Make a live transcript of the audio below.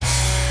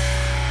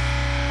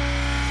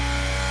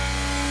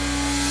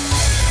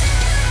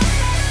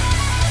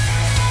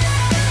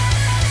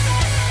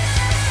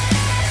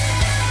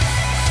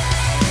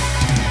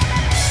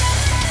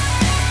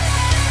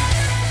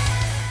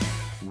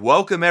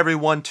Welcome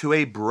everyone to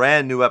a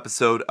brand new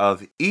episode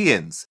of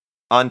Ian's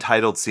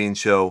Untitled Scene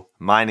Show.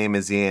 My name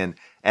is Ian,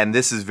 and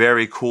this is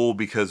very cool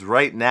because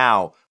right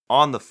now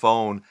on the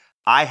phone,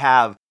 I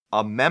have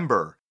a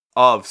member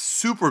of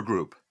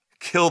supergroup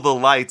Kill the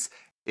Lights.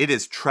 It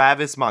is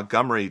Travis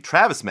Montgomery.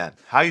 Travis, man,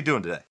 how are you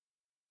doing today?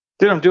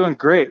 Dude, I'm doing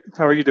great.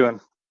 How are you doing?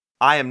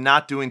 I am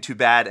not doing too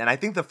bad, and I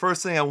think the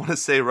first thing I want to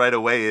say right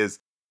away is,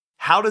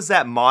 how does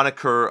that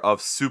moniker of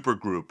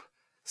supergroup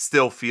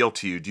still feel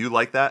to you? Do you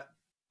like that?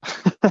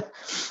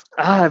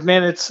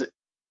 Man,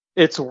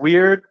 it's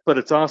weird, but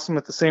it's awesome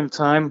at the same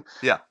time.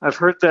 Yeah. I've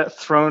heard that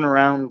thrown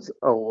around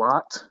a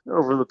lot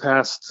over the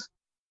past,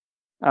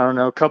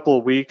 couple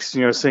of weeks,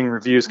 seeing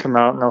reviews come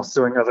out and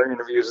also doing other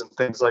interviews and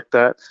things like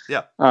that.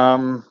 Yeah.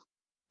 And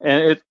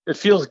it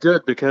feels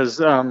good because,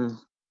 I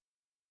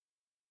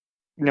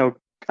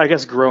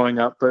guess growing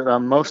up, but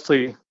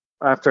mostly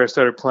after I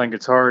started playing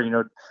guitar,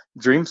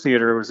 Dream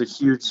Theater was a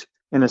huge,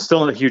 and it's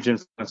still a huge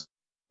influence.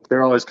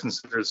 They're always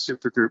considered a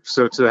supergroup.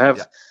 So to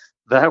have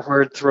that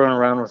word thrown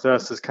around with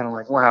us is kind of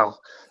like, wow,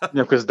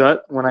 because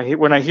that when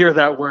I hear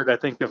that word, I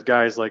think of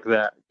guys like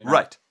that.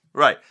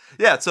 Right.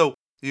 Yeah. So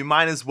you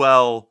might as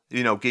well,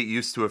 get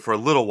used to it for a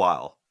little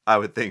while, I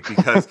would think,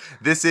 because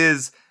this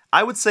is,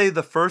 I would say,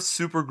 the first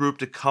supergroup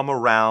to come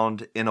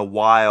around in a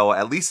while,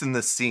 at least in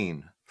the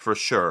scene, for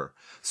sure.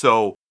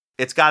 So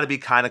it's got to be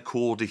kind of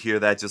cool to hear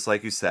that, just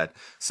like you said.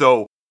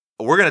 So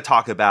we're going to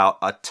talk about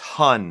a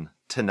ton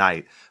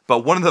tonight.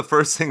 But one of the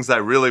first things I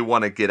really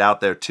want to get out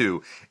there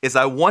too is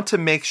I want to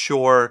make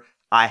sure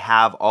I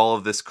have all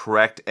of this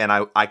correct, and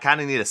I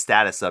kind of need a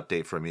status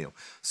update from you.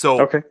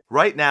 So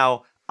Right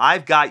now,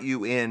 I've got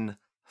you in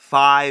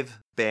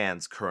 5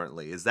 bands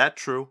currently. Is that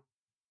true?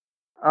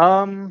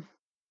 I'll name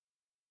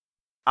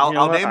them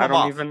off. I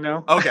don't even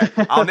know. Okay,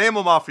 I'll name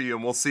them off for you,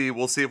 and we'll see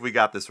if we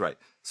got this right.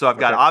 So I've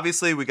got,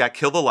 obviously, we got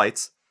Kill the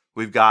Lights.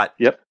 We've got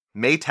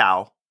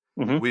Maytao.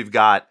 Mm-hmm. We've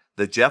got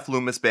the Jeff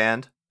Loomis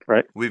Band.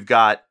 Right. We've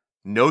got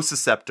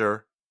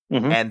Nociceptor.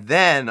 Mm-hmm. And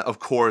then, of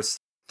course,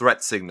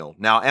 Threat Signal.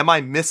 Now, am I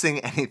missing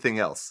anything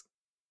else?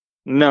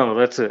 No,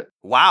 that's it.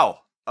 Wow.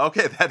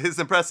 Okay, that is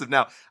impressive.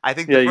 Now, I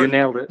think... you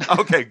nailed it.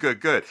 Okay,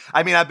 good.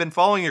 I mean, I've been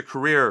following your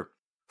career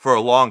for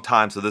a long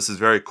time, so this is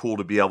very cool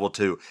to be able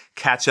to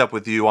catch up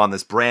with you on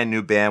this brand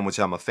new band, which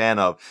I'm a fan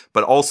of,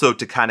 but also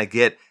to kind of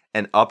get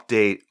an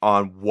update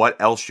on what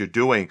else you're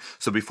doing.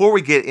 So before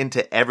we get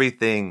into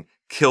everything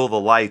Kill the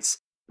Lights,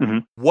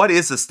 what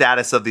is the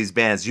status of these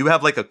bands? You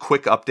have like a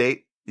quick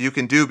update you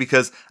can do,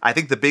 because I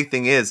think the big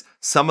thing is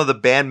some of the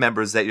band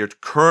members that you're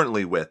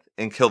currently with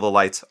in Kill the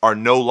Lights are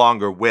no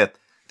longer with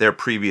their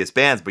previous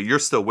bands, but you're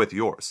still with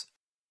yours.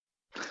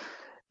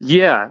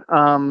 Yeah.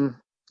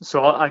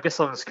 So I guess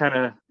I'll just kind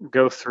of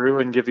go through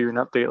and give you an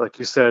update, like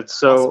you said.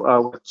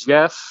 So with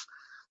Jeff,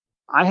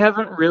 I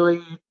haven't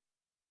really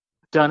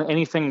done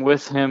anything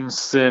with him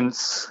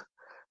since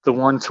the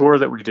one tour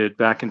that we did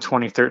back in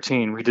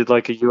 2013. We did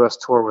like a U.S.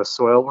 tour with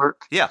Soilwork.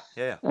 Yeah.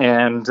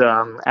 And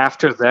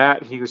after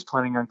that, he was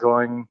planning on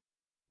going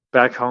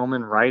back home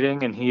and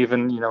writing. And he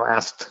even,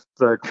 asked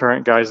the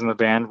current guys in the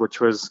band,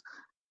 which was,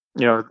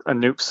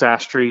 Anoop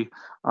Sastry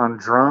on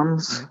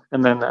drums.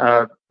 And then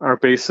our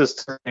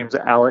bassist name's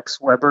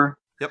Alex Weber.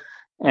 Yep.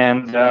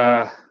 And,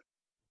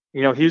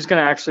 he was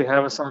going to actually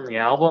have us on the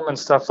album and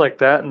stuff like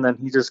that. And then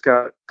he just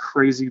got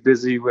crazy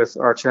busy with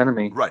Arch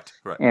Enemy. Right.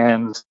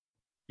 And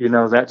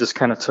that just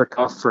kind of took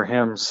off for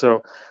him.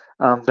 So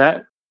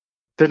that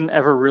didn't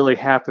ever really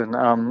happen.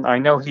 I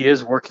know he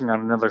is working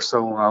on another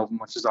solo album,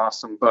 which is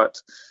awesome,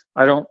 but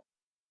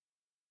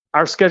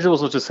our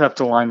schedules will just have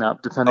to line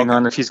up depending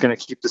on if he's going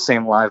to keep the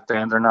same live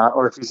band or not,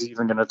 or if he's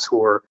even going to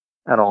tour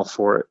at all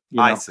for it.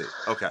 I see.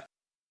 Okay.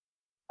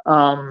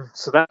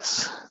 So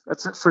that's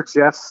it for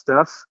Jeff's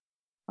stuff.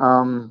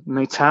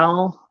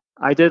 Maytao,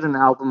 I did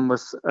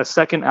a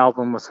second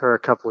album with her a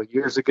couple of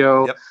years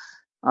ago.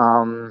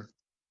 Yep.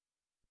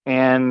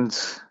 And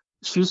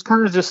she's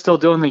kind of just still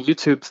doing the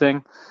YouTube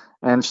thing,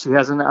 and she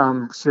hasn't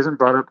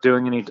brought up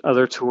doing any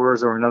other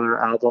tours or another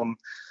album,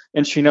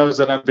 and she knows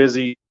that I'm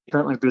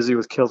currently busy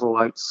with Kill the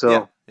Lights,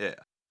 so yeah.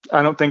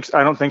 I don't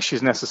think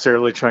she's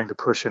necessarily trying to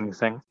push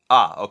anything.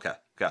 Okay,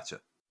 gotcha.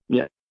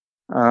 Yeah.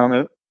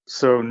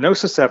 So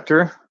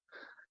Nociceptor,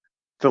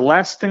 the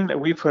last thing that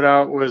we put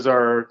out was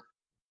the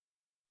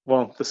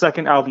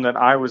second album that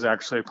I was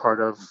actually a part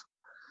of.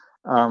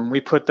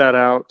 We put that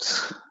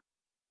out.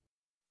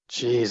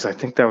 Jeez, I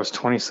think that was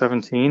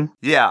 2017.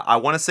 Yeah, I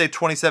want to say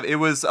 27. It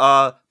was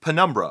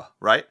Penumbra,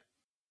 right?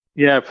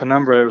 Yeah,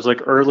 Penumbra. It was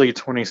like early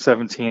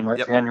 2017,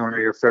 like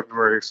January or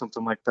February or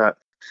something like that.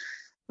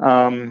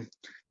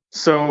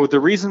 So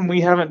the reason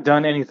we haven't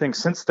done anything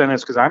since then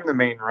is because I'm the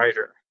main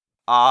writer.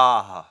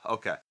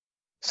 Okay.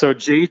 So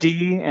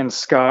JD and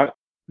Scott,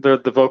 the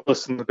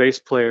vocalist and the bass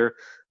player,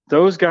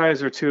 those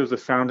guys are 2 of the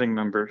founding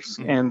members.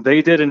 And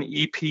they did an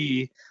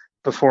EP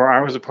before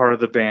I was a part of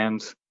the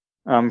band.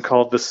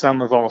 Called The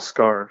Sum of All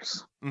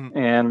Scars.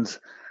 And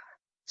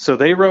so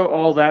they wrote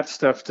all that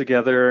stuff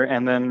together.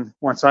 And then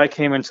once I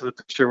came into the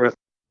picture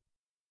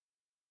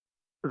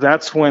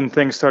that's when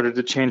things started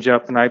to change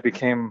up and I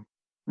became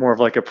more of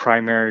like a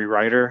primary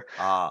writer.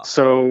 Ah,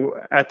 So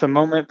at the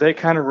moment, they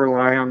kind of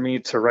rely on me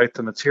to write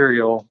the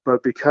material,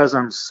 but because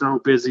I'm so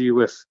busy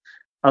with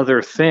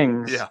other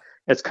things, yeah,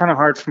 it's kind of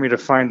hard for me to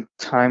find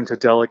time to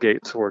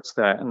delegate towards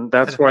that. And I'd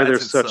that's why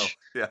there's imagine so. such,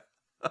 Yeah.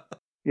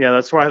 yeah,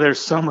 that's why there's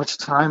so much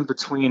time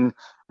between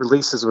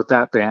releases with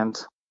that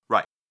band.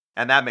 Right.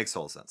 And that makes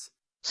total sense.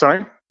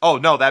 Sorry? Oh,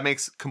 no, that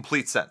makes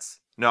complete sense.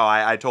 No,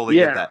 I totally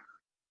get Yeah, that.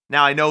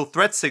 Now I know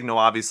Threat Signal,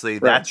 obviously,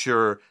 right.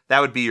 that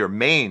would be your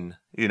main,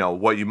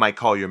 what you might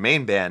call your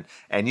main band,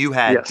 and you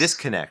had Yes.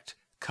 Disconnect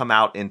come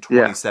out in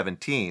Yeah.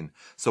 2017.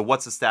 So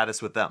what's the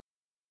status with them?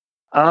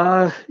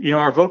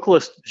 Our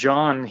vocalist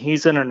John,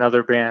 he's in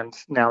another band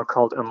now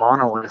called A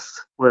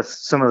Monolith with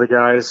some of the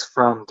guys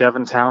from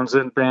Devin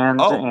Townsend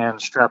Band Oh,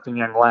 and Strapping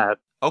Young Lad.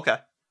 okay.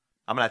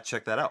 I'm gonna have to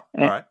check that out.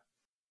 All And right.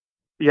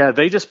 yeah,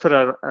 they just put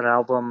out an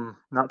album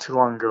not too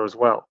long ago as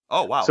well.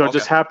 Oh, wow. So it Okay.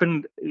 just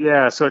happened,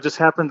 yeah, so it just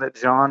happened that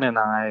John and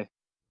I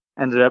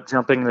ended up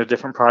jumping into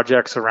different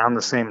projects around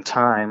the same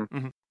time,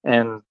 Hmm.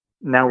 and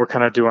now we're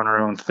kind of doing our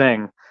own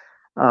thing.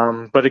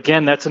 But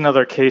again, that's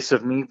another case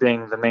of me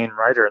being the main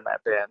writer in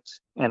that band,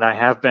 and I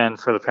have been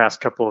for the past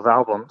couple of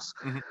albums.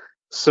 Hmm.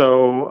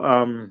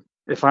 So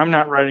if I'm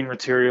not writing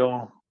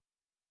material,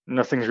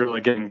 nothing's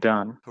really getting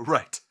done.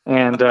 Right.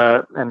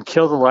 And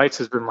Kill the Lights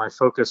has been my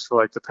focus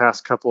for like the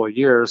past couple of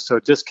years. So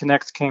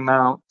Disconnect came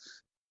out.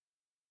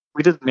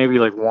 We did maybe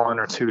like one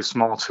or two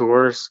small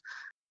tours,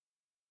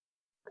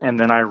 and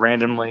then I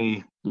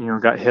randomly,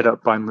 got hit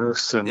up by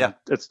Moose, Yeah. and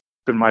it's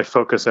been my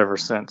focus ever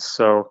since.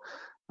 So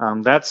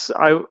that's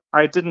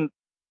I didn't.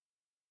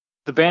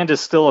 The band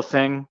is still a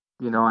thing.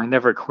 I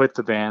never quit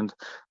the band,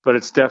 but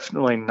it's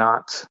definitely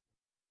not.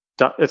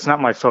 It's not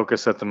my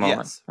focus at the moment,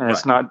 Yes. and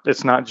Right.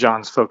 it's not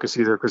John's focus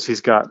either because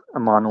he's got a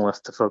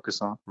monolith to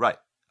focus on. Right.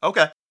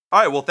 Okay. All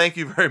right. Well, thank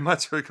you very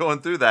much for going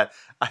through that.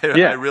 I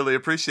Yeah, really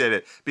appreciate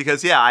it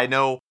because, yeah, I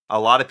know a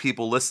lot of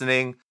people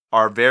listening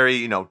are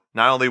very, not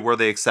only were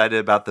they excited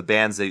about the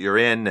bands that you're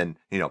in and,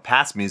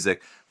 past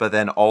music, but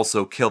then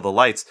also Kill the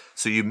Lights.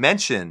 So you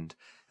mentioned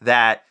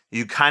that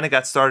you kind of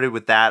got started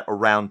with that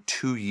around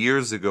 2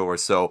 years ago or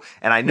so.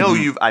 And I know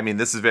hmm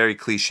this is very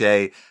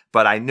cliche,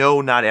 but I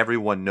know not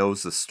everyone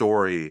knows the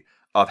story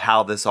of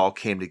how this all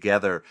came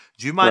together.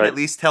 Do you mind right, at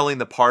least telling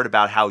the part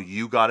about how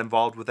you got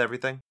involved with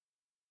everything?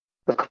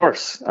 of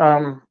course.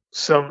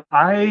 So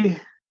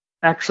I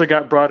actually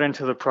got brought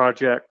into the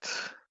project.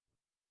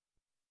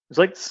 It was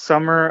like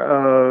summer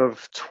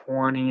of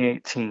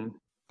 2018.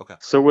 Okay.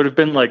 So it would have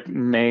been like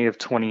May of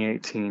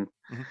 2018.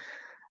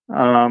 Hmm.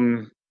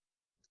 Um,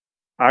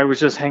 I was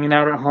just hanging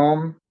out at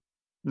home,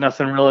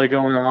 nothing really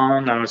going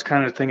on. I was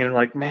kind of thinking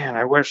like, man,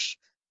 I wish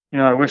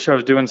I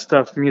was doing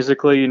stuff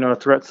musically.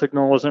 Threat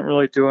Signal wasn't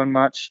really doing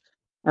much.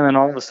 And then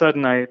all of a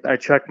sudden I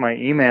check my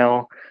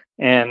email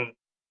and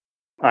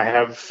I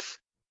have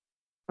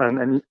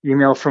an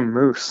email from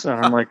Moose,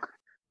 and I'm like,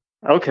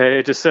 okay,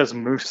 it just says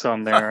Moose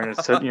on there, and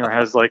it said,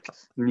 has like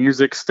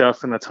music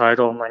stuff in the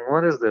title. I'm like,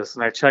 what is this?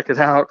 And I check it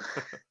out,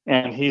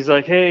 and he's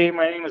like, hey,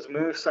 my name is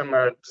Moose. I'm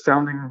a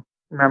founding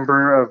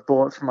member of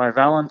Bullet for My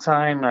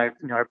Valentine. I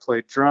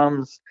played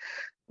drums.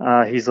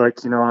 He's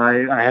like,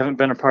 I haven't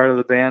been a part of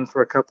the band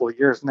for a couple of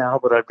years now,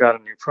 but I've got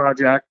a new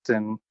project,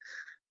 and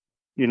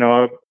you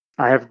know,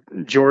 I have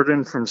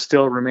Jordan from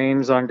Still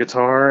Remains on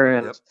guitar,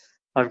 and Yep.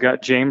 I've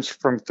got James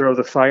from Throw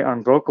the Fight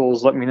on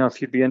vocals. Let me know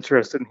if you'd be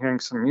interested in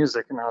hearing some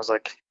music. And I was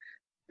like,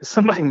 is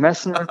somebody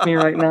messing with me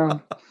right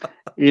now?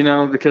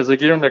 Because like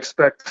you don't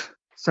expect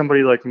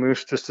somebody like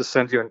Moose just to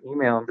send you an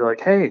email and be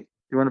like, hey,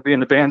 you want to be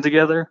in a band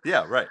together?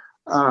 Yeah, right.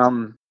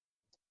 Um,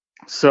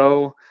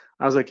 so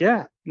I was like,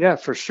 yeah,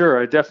 for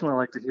sure. I definitely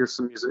like to hear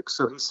some music.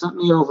 So he sent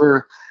me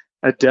over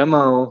a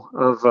demo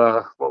of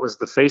what was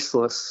the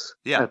Faceless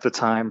Yeah. at the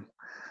time.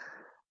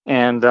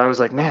 And I was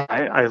like, man,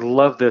 I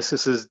love this.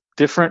 This is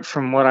different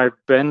from what I've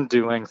been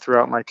doing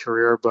throughout my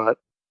career, but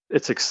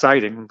it's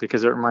exciting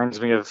because it reminds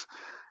me of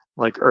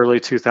like early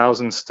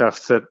 2000s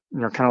stuff that,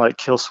 kind of like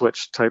Kill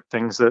Switch type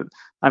things that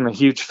I'm a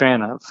huge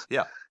fan of.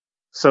 Yeah.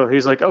 So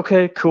he's like,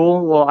 okay,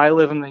 cool. Well, I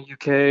live in the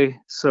UK,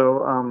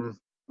 so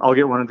I'll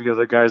get one of the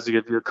other guys to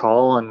give you a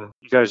call, and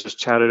you guys just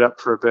chatted up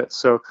for a bit.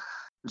 So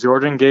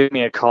Jordan gave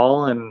me a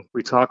call, and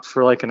we talked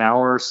for like an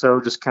hour or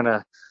so, just kind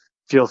of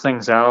feel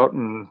things out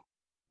and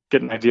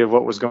get an idea of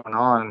what was going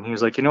on. And he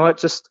was like, you know what,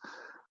 just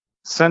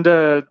send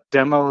a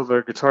demo of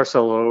a guitar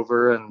solo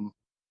over, and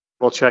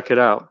we'll check it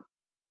out.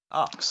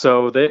 Ah.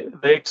 So they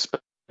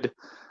expected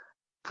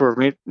for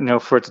me,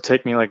 for it to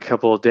take me like a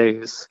couple of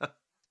days.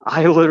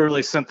 I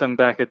literally sent them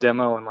back a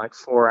demo in like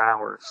 4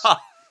 hours.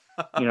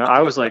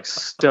 I was like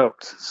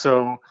stoked.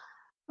 So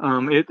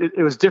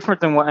it was different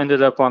than what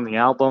ended up on the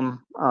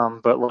album,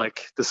 but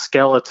like the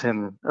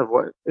skeleton of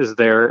what is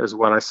there is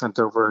what I sent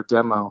over a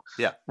demo.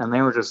 Yeah. And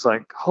they were just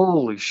like,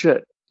 holy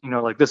shit,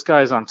 like this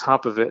guy's on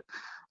top of it.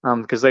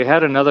 Because they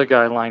had another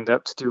guy lined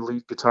up to do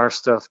lead guitar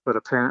stuff, but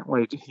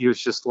apparently he was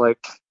just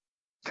like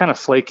kind of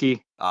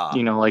flaky. Ah.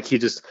 Like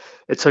it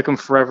took him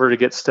forever to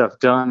get stuff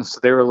done. So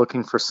they were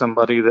looking for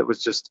somebody that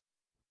was just,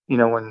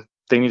 when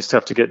they need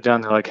stuff to get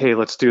done. They're like, hey,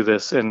 let's do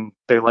this. And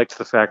they liked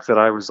the fact that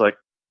I was like,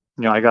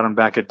 I got them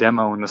back a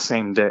demo in the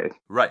same day.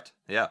 Right.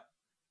 Yeah.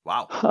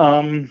 Wow.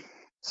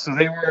 So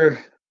they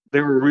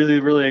were really,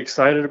 really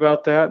excited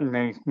about that, and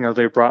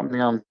they brought me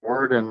on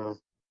board, and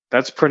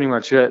that's pretty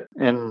much it.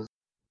 And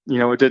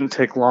it didn't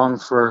take long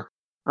for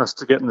us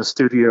to get in the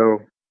studio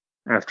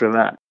after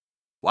that.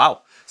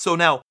 Wow. So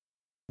now,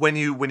 when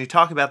you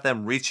talk about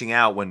them reaching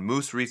out, when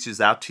Moose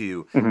reaches out to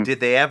you, Mm-hmm. did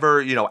they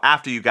ever,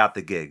 after you got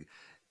the gig,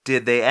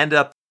 did they end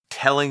up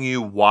telling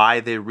you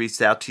why they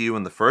reached out to you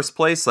in the first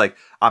place? Like,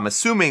 I'm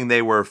assuming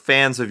they were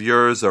fans of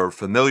yours or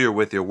familiar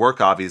with your work,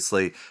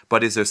 obviously,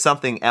 but is there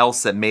something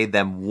else that made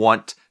them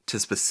want to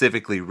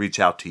specifically reach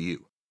out to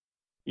you?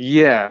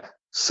 Yeah.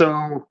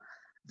 So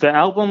the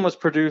album was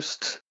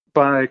produced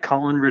by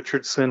Colin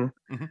Richardson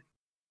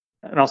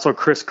and also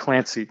Chris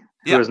Clancy,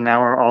 who is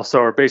now also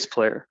our bass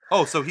player.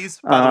 Oh, so he's,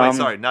 by the way,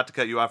 sorry, not to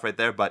cut you off right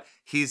there, but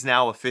he's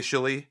now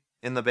officially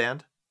in the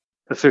band?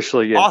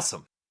 Officially, yeah.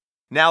 Awesome.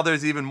 Now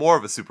there's even more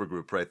of a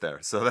supergroup right there.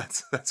 So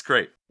that's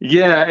great.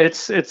 Yeah,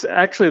 it's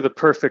actually the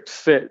perfect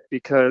fit,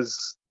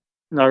 because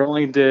not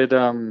only did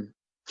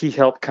he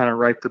help kind of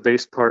write the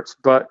bass parts,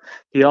 but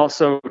he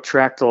also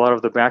tracked a lot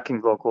of the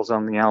backing vocals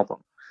on the album.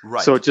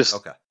 Right. So it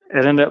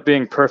ended up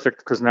being perfect,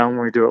 because now when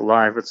we do it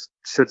live, it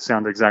should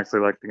sound exactly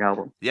like the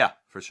album. Yeah,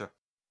 for sure.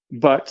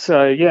 But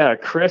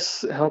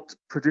Chris helped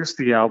produce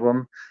the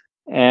album,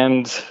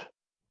 and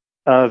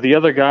the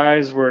other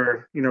guys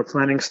were,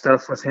 planning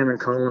stuff with him and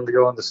Colin to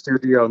go in the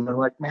studio, and they're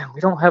like, man,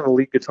 we don't have a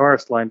lead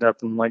guitarist lined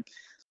up, and like,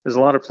 there's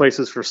a lot of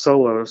places for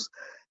solos.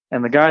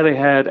 And the guy they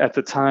had at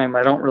the time,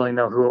 I don't really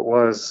know who it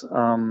was,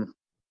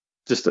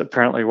 just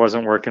apparently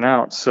wasn't working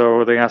out.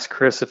 So they asked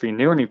Chris if he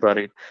knew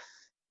anybody.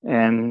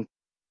 And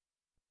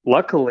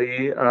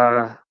luckily,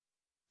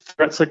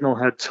 Threat Signal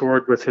had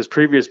toured with his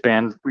previous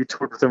band. We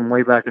toured with him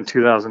way back in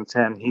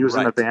 2010. He was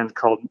in a band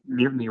called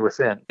Mutiny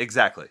Within.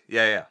 Exactly.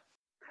 Yeah.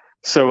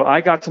 So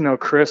I got to know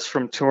Chris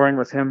from touring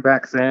with him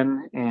back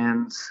then,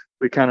 and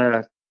we kind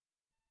of,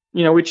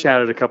 we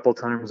chatted a couple of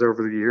times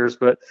over the years,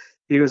 but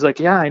he was like,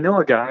 yeah, I know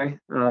a guy,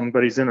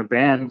 but he's in a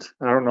band.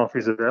 I don't know if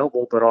he's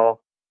available, but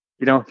I'll,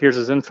 here's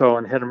his info,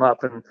 and hit him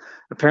up. And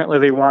apparently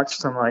they watched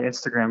some of my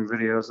Instagram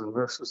videos, and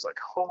this was like,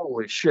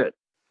 holy shit.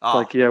 Oh.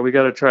 Like, yeah, we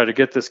got to try to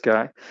get this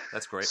guy.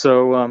 That's great.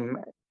 So,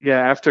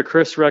 after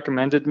Chris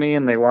recommended me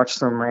and they watched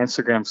some of my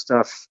Instagram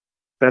stuff,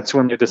 that's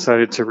when they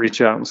decided to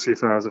reach out and see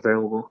if I was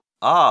available.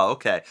 Oh,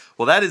 okay.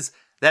 Well, that is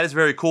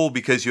very cool,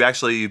 because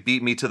you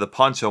beat me to the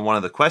punch on one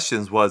of the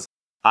questions. Was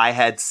I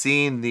had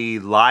seen the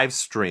live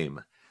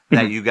stream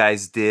that you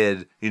guys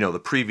did, the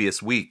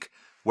previous week,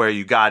 where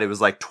it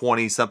was like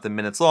 20 something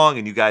minutes long,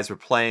 and you guys were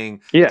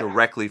playing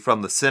directly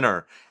from the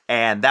center.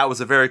 And that was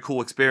a very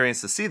cool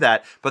experience to see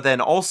that, but then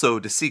also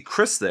to see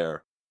Chris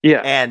there.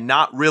 Yeah. And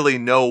not really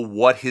know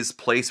what his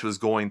place was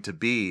going to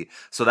be.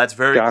 So that's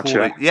very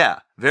cool.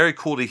 Very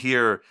cool to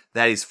hear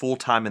that he's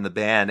full-time in the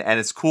band. And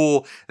it's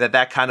cool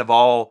that kind of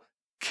all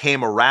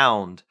came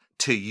around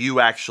to you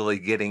actually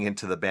getting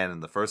into the band in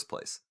the first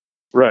place.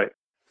 Right.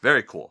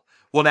 Very cool.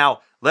 Well,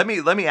 now let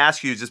me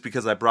ask you, just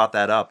because I brought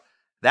that up,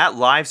 that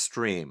live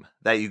stream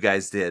that you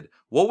guys did,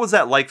 what was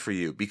that like for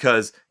you?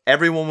 Because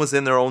everyone was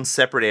in their own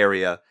separate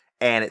area,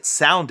 and it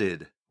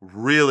sounded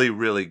really,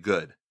 really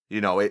good.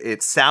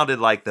 It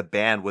sounded like the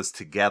band was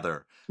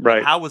together.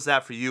 Right. How was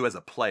that for you as a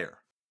player?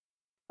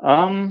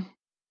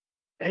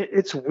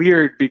 It's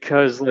weird,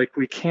 because like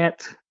we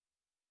can't.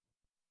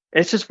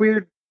 It's just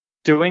weird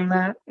doing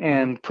that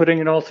and putting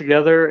it all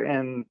together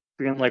and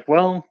being like,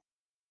 well,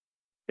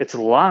 it's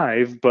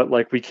live, but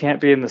like we can't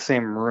be in the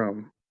same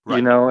room,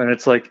 And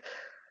it's like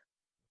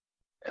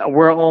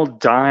we're all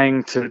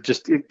dying to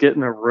just get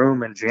in a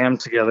room and jam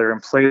together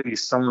and play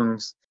these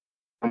songs.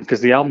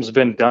 Because the album's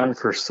been done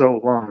for so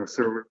long,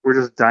 so we're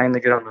just dying to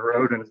get on the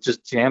road and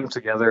just jam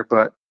together.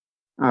 But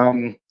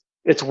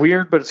it's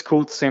weird, but it's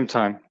cool at the same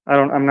time.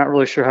 I'm not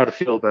really sure how to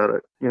feel about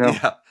it.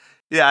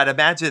 Yeah. I'd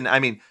imagine. I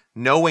mean,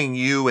 knowing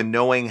you and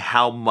knowing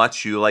how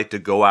much you like to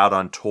go out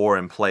on tour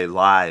and play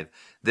live,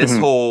 this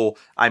whole,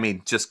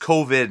 just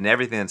COVID and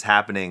everything that's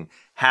happening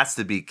has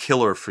to be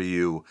killer for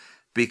you,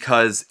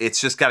 because it's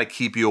just got to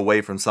keep you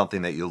away from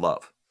something that you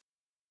love.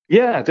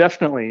 Yeah,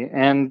 definitely.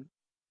 And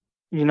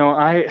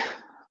I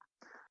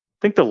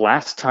think the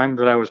last time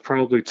that I was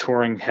probably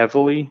touring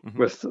heavily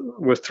with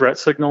Threat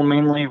Signal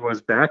mainly was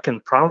back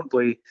in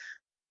probably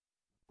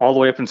all the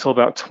way up until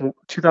about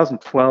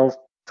 2012,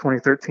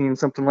 2013,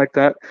 something like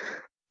that.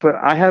 But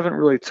I haven't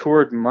really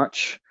toured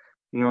much,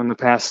 in the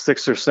past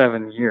 6 or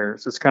 7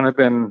 years. It's kind of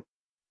been,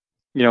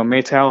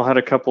 Maytal had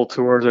a couple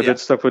tours. I did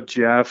stuff with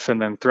Jeff,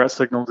 and then Threat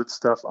Signal did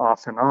stuff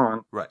off and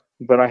on. Right.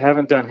 But I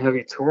haven't done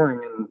heavy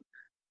touring in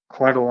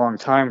quite a long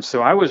time.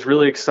 So I was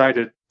really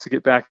excited to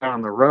get back out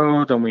on the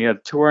road, and we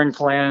had touring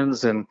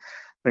plans, and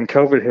then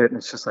COVID hit, and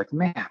it's just like,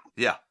 man,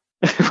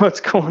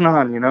 what's going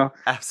on,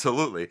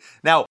 Absolutely.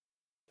 Now,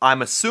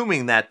 I'm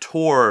assuming that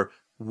tour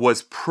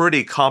was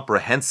pretty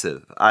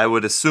comprehensive. I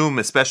would assume,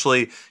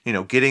 especially,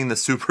 getting the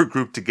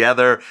supergroup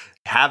together,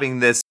 having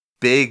this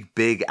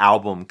big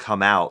album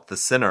come out, The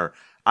Sinner.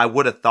 I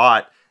would have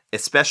thought,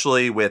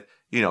 especially with,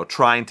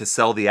 trying to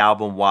sell the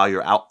album while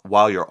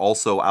you're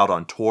also out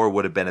on tour,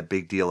 would have been a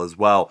big deal as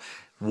well.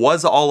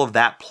 Was all of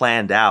that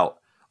planned out,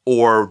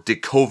 or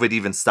did COVID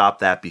even stop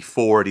that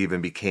before it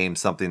even became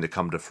something to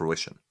come to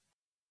fruition?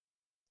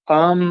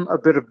 A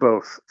bit of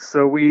both.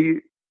 So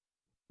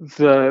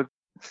the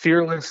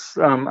Fearless,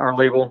 our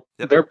label,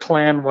 Yep. their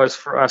plan was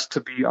for us to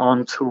be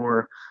on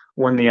tour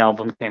when the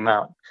album came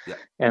out. Yep.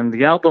 And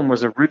the album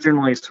was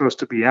originally supposed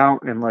to be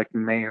out in like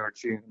May or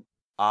June.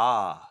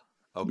 Ah,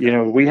 okay.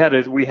 We had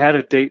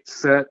a date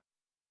set.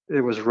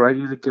 It was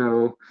ready to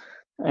go,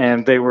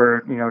 and they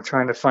were,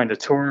 trying to find a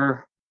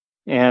tour.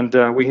 And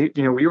we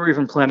were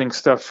even planning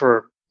stuff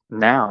for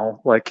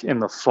now, like in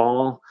the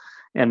fall.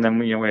 And then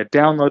we had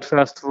Download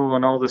Festival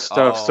and all this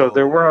stuff. So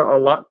there were a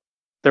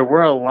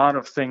lot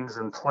of things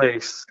in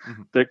place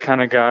that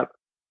kind of got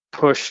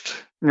pushed,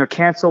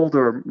 canceled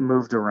or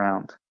moved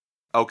around.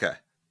 Okay.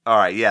 All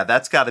right. Yeah,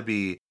 that's got to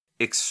be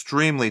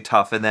extremely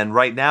tough. And then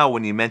right now,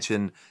 when you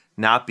mention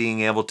not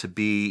being able to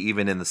be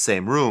even in the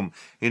same room,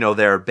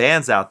 there are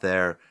bands out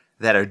there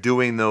that are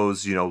doing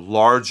those,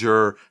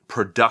 larger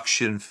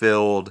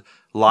production-filled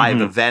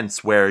live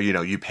events where,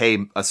 you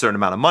pay a certain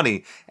amount of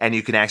money and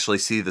you can actually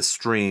see the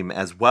stream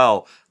as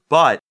well.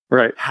 But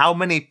right, how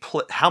many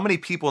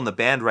people in the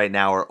band right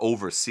now are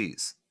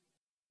overseas?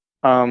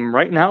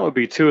 Right now it would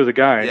be two of the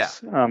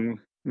guys. Yeah.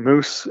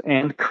 Moose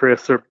and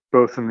Chris are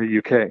both in the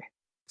UK.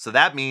 So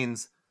that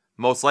means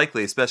most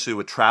likely, especially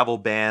with travel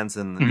bans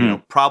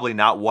and probably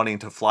not wanting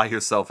to fly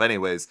yourself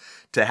anyways,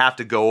 to have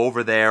to go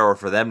over there or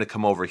for them to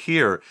come over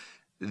here,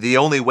 the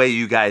only way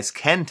you guys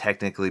can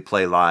technically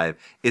play live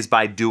is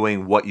by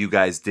doing what you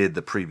guys did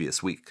the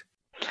previous week.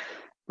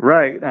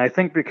 Right. And I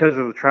think because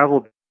of the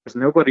travel bans,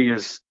 nobody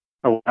is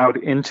allowed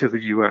into the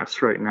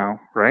US right now,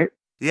 right?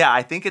 Yeah,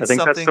 I think that's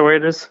the way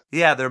it is.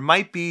 Yeah, there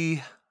might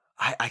be.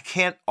 I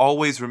can't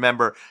always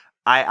remember.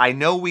 I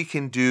know we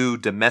can do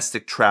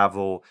domestic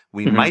travel.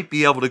 We might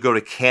be able to go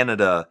to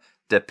Canada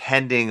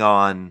depending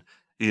on,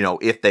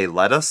 if they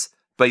let us.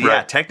 But yeah,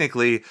 right.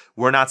 Technically,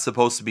 we're not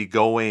supposed to be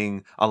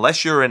going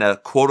unless you're in a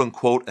quote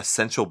unquote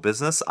essential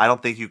business. I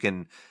don't think you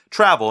can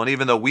travel. And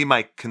even though we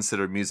might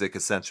consider music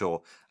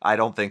essential, I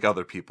don't think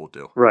other people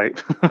do.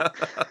 Right.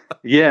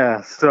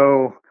 Yeah.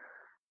 So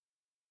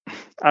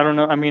I don't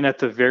know. I mean, at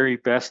the very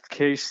best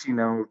case,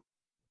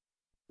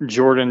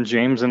 Jordan,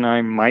 James, and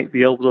I might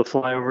be able to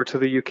fly over to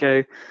the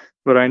UK,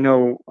 but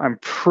I'm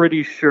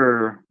pretty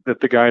sure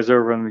that the guys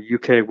over in the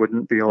UK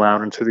wouldn't be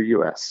allowed into the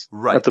US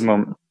at the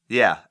moment.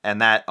 Yeah,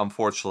 and that,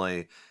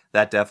 unfortunately,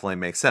 that definitely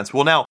makes sense.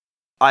 Well, now,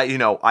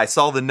 I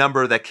saw the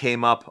number that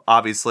came up,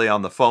 obviously,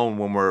 on the phone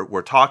when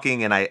we're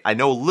talking, and I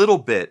know a little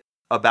bit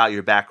about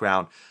your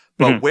background,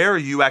 but where are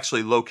you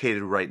actually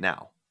located right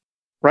now?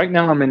 Right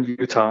now, I'm in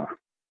Utah.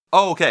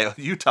 Oh, okay,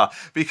 Utah,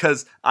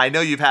 because I know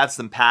you've had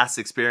some past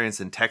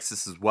experience in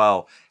Texas as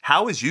well.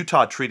 How is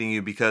Utah treating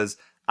you? Because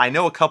I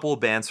know a couple of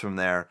bands from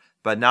there,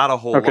 but not a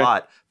whole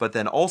lot. But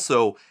then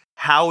also,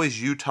 how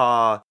is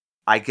Utah,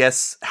 I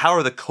guess, how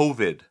are the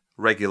COVID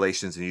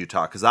regulations in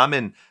Utah? Because I'm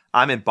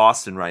in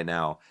Boston right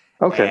now,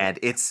 and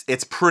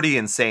it's pretty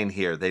insane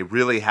here. They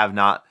really have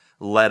not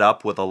let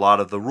up with a lot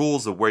of the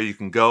rules of where you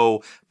can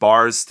go.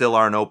 Bars still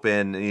aren't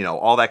open,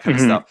 all that kind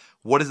of stuff.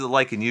 What is it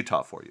like in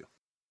Utah for you?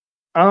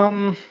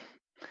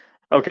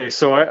 Okay,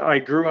 so I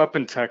grew up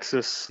in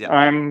Texas. Yeah.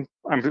 I'm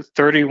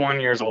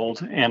 31 years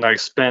old, and I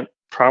spent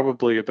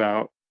probably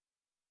about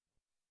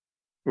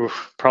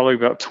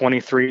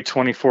 23,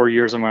 24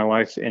 years of my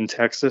life in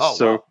Texas. Oh,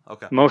 so wow.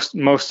 Okay.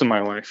 most of my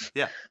life.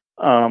 Yeah.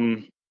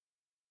 I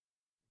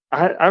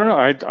don't know.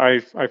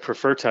 I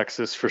prefer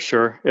Texas for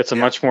sure. It's a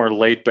much more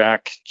laid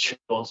back,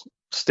 chill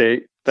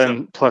state.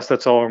 Plus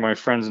that's all where my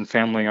friends and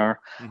family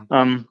are.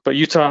 But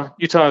Utah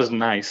is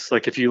nice.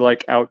 Like if you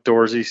like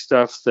outdoorsy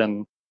stuff,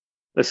 then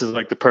this is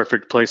like the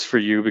perfect place for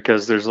you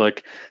because there's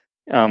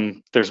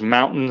there's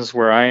mountains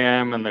where I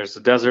am and there's the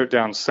desert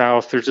down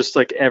south. There's just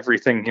like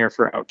everything here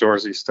for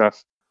outdoorsy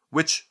stuff.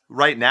 Which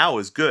right now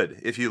is good.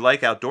 If you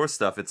like outdoor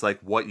stuff, it's like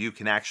what you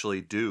can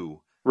actually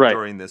do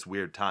during this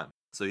weird time.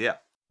 So yeah.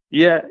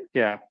 Yeah.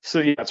 So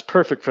yeah, it's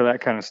perfect for that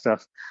kind of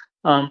stuff.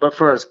 But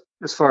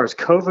as far as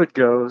COVID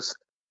goes,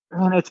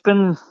 man, it's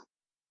been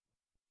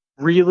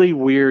really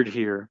weird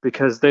here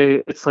because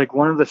it's like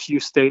one of the few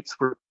states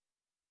where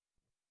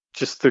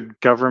just the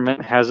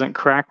government hasn't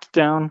cracked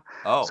down.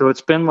 Oh. So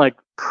it's been like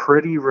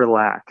pretty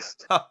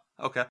relaxed. Huh,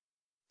 okay.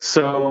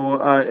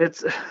 So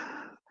it's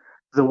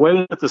the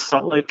way that the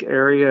Salt Lake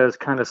area is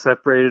kind of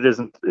separated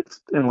is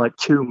it's in like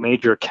two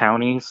major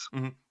counties.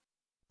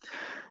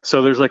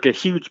 So there's like a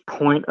huge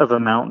point of a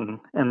mountain,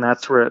 and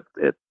that's where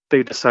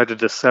they decided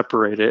to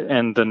separate it.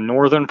 And the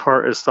northern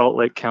part is Salt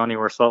Lake County,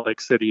 where Salt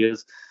Lake City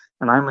is,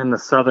 and I'm in the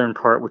southern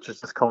part, which is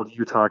just called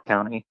Utah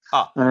County.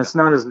 And it's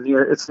not as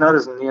near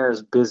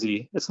as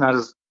busy. It's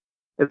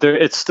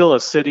still a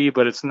city,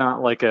 but it's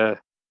not like a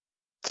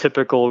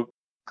typical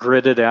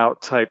gridded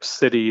out type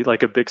city,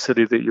 like a big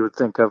city that you would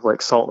think of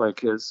like Salt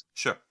Lake is.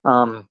 Sure.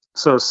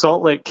 So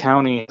Salt Lake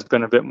County has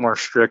been a bit more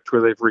strict,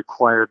 where they've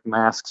required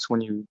masks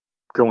when you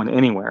going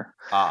anywhere.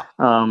 Ah,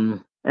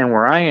 And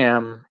where I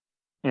am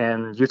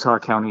in Utah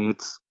County,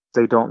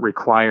 they don't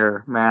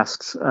require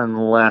masks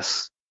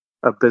unless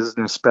a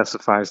business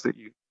specifies that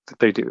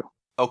they do.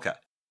 okay.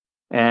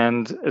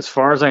 And as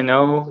far as I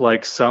know,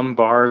 like some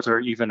bars are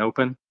even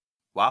open,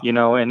 Wow.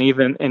 and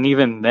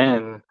even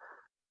then,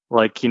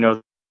 like, you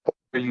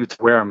to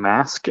wear a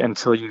mask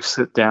until you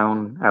sit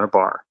down at a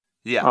bar,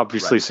 Yeah,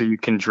 obviously, right. so you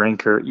can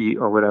drink or eat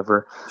or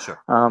whatever.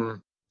 Sure.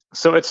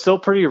 So it's still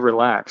pretty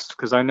relaxed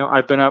because I know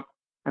I've been up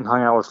and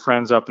hung out with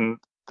friends up in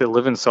that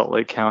live in Salt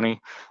Lake County,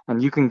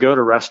 and you can go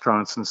to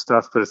restaurants and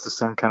stuff, but it's the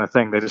same kind of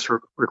thing. They just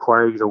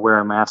require you to wear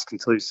a mask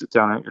until you sit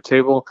down at your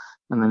table,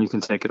 and then you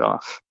can take it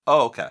off.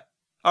 Oh, okay.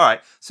 All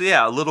right. So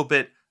yeah, a little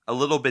bit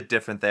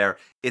different there.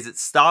 Is it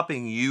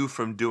stopping you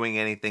from doing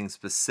anything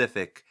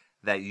specific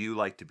that you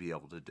like to be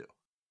able to do?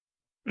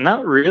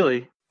 Not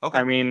really. Okay.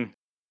 I mean,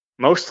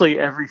 mostly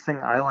everything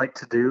I like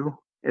to do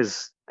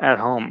is at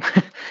home.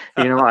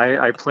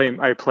 I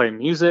play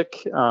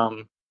music.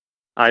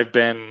 I've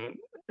been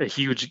a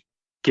huge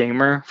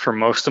gamer for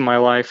most of my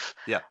life.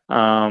 Yeah.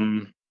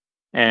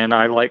 And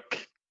I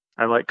like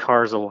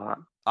cars a lot.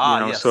 Ah,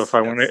 So yes,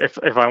 yes.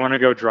 if I want to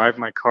go drive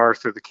my car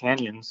through the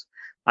canyons,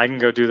 I can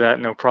go do that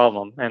no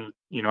problem. And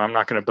I'm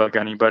not going to bug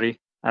anybody,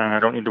 and I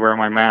don't need to wear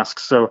my mask.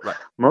 So Right.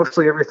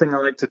 mostly everything I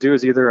like to do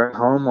is either at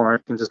home or I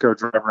can just go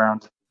drive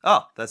around,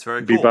 Oh, that's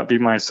very be cool. be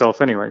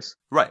myself anyways.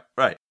 Right,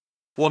 right.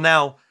 Well,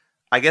 now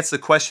I guess the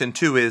question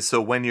too is, so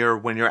when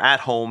you're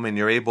at home and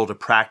you're able to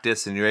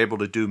practice and you're able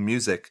to do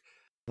music,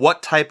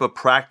 what type of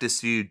practice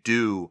do you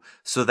do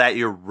so that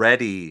you're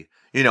ready?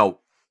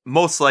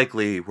 Most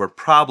likely we're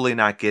probably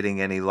not getting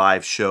any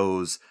live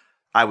shows,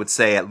 I would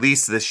say at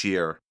least this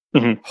year.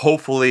 Mhm.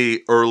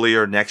 Hopefully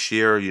earlier next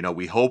year,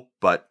 we hope,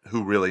 but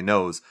who really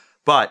knows.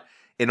 But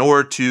in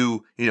order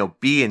to,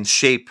 be in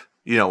shape,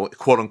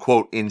 quote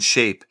unquote in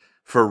shape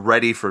for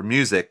ready for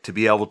music, to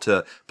be able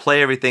to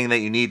play everything that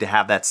you need to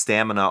have that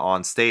stamina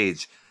on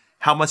stage,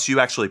 how much do you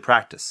actually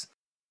practice?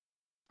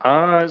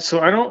 So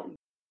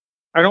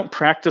I don't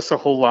practice a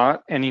whole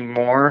lot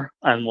anymore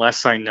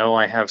unless I know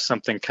I have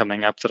something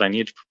coming up that I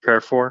need to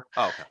prepare for,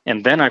 Oh, okay.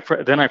 and then I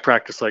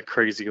practice like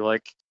crazy.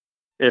 Like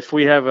if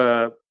we have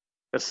a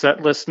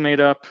set list made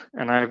up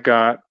and I've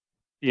got,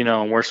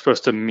 we're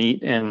supposed to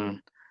meet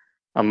in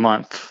a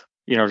month,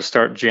 to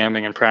start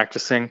jamming and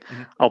practicing,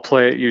 Hmm. I'll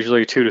play it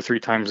usually 2 to 3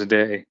 times a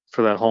day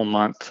for that whole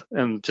month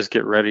and just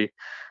get ready.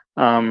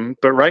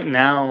 But right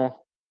now,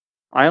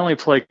 I only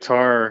play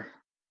guitar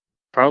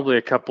probably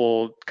a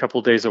couple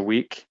days a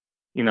week,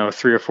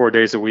 3 or 4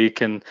 days a week,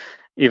 and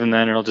even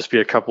then it'll just be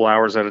a couple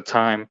hours at a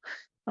time.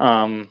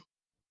 Um,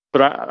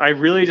 but I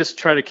really just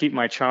try to keep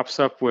my chops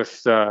up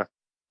with the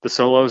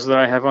solos that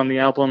I have on the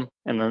album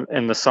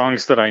and the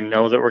songs that I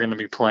know that we're going to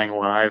be playing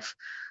live.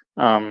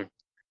 Um,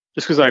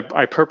 just because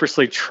I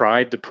purposely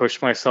tried to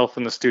push myself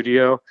in the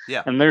studio,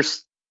 Yeah. and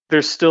there's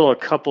still a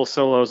couple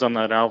solos on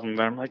that album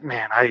that I'm like,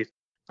 man,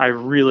 I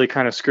really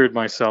kind of screwed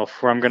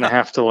myself where I'm gonna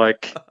have to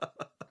like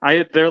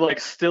they're like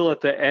still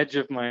at the edge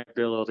of my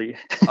ability.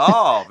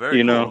 Oh, very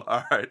you cool. know?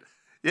 All right.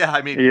 Yeah,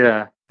 I mean,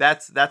 Yeah.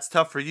 that's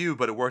tough for you,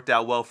 but it worked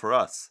out well for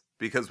us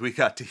because we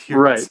got to hear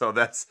it. Right. So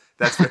that's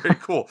very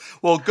cool.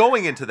 Well,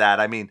 going into that,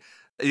 I mean,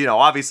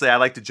 obviously I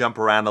like to jump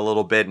around a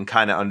little bit and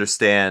kind of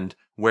understand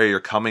where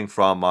you're coming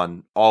from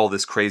on all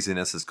this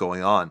craziness is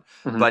going on.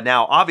 Hmm. But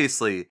now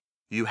obviously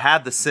you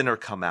had The Sinner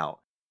come out,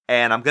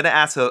 and I'm going to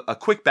ask a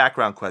quick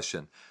background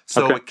question.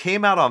 So Okay. it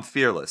came out on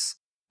Fearless,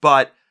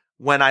 but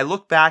when I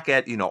look back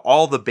at,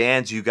 all the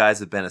bands you guys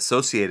have been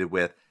associated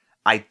with,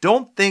 I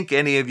don't think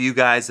any of you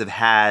guys have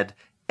had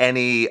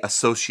any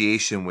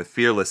association with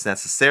Fearless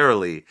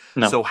necessarily.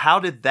 No. So how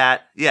did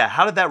that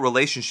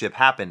relationship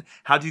happen?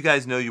 How do you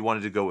guys know you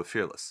wanted to go with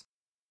Fearless?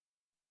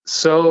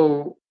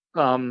 So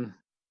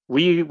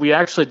we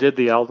actually did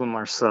the album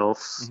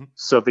ourselves. Hmm.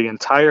 So the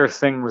entire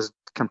thing was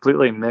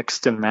completely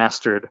mixed and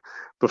mastered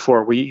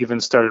before we even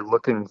started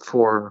looking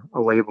for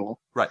a label.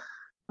 Right.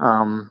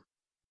 Um,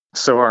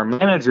 so our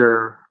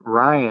manager,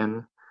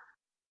 Ryan,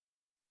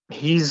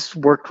 he's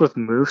worked with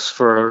Moose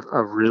for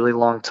a really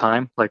long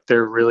time. Like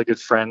they're really good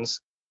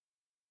friends.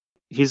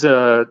 He's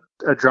a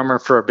drummer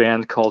for a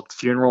band called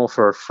Funeral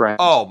for a Friend.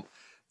 Oh,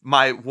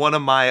 one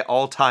of my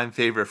all-time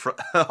favorite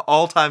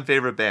all-time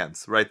favorite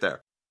bands right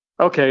there.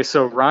 Okay,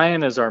 so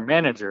Ryan is our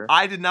manager.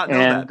 I did not know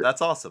that. And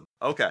That's awesome.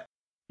 Okay.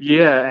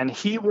 yeah, and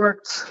he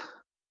was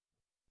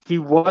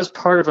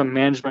part of a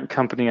management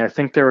company. I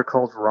think they were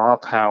called Raw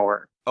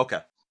Power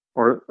Okay.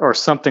 or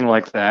something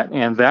like that.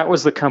 And that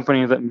was the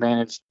company that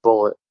managed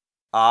Bullet.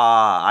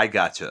 Ah, I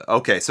gotcha.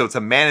 Okay, so it's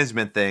a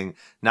management thing,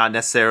 not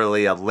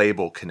necessarily a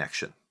label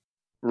connection.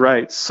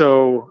 Right.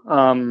 So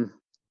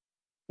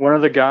one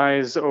of the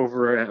guys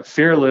over at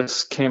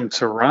Fearless came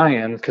to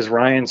Ryan because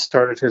Ryan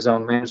started his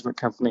own management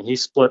company. He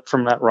split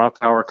from that Raw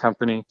Power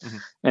company, Hmm.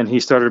 and he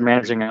started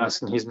managing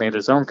us, and he's made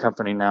his own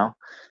company now.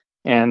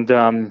 And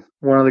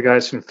one of the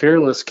guys from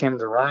Fearless came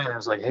to Ryan and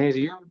was like, "Hey, do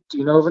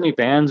you know of any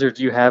bands, or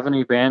do you have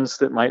any bands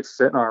that might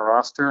fit in our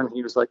roster?" And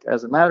he was like,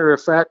 "As a matter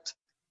of fact,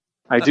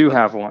 I do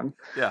have one."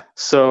 Yeah.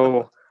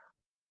 So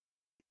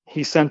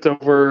he sent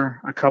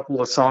over a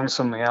couple of songs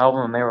from the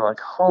album, and they were like,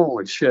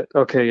 "Holy shit!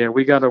 Okay, yeah,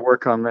 we got to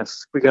work on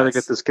this. We got to get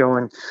Nice. this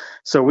going."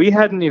 So we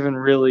hadn't even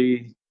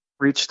really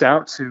reached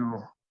out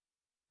to,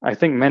 I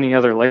think, many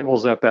other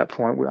labels at that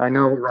point. I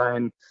know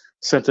Ryan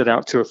sent it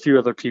out to a few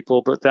other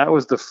people, but that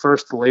was the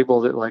first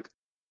label that like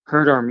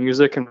heard our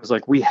music and was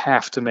like, "We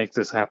have to make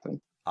this happen."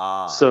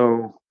 Ah.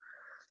 So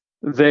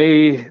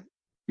they,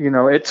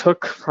 it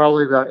took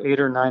probably about 8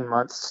 or 9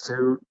 months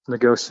to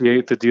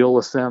negotiate the deal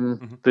with them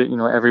Mhm.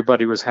 that,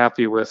 everybody was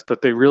happy with,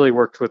 but they really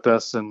worked with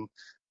us, and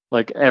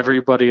like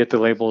everybody at the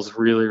label is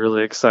really,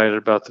 really excited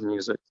about the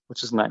music,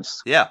 which is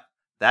nice. Yeah,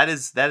 that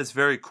is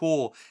very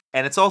cool,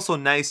 and it's also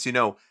nice.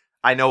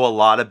 I know a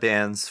lot of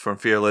bands from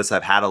Fearless.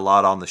 I've had a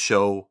lot on the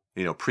show,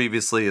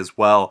 previously as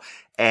well,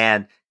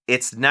 and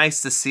it's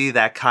nice to see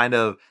that kind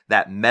of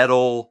that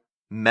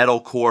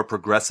metalcore,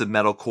 progressive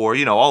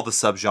metalcore. All the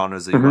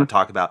subgenres that you Hmm. want to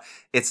talk about.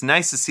 It's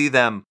nice to see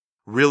them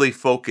really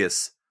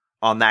focus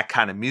on that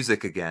kind of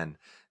music again.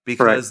 Right.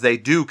 Because they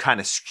do kind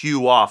of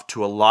skew off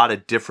to a lot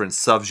of different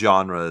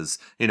subgenres,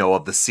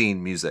 of the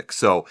scene music.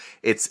 So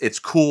it's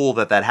cool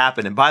that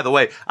happened. And by the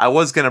way, I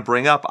was going to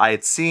bring up, I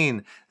had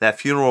seen that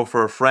Funeral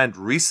for a Friend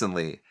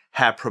recently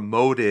had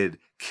promoted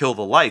Kill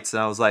the Lights,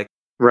 and I was like,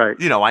 Right.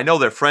 I know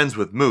they're friends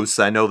with Moose.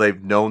 I know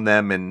they've known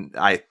them, and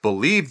I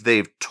believe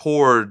they've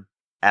toured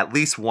at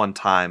least one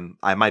time.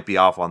 I might be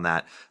off on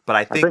that, but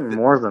I I think think that,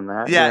 more than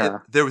that. yeah, Yeah.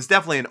 there was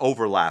definitely an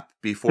overlap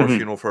before Hmm.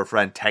 Funeral for a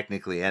Friend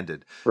technically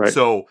ended. Right.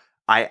 So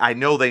I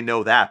know they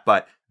know that,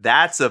 but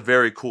that's a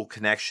very cool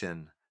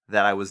connection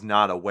that I was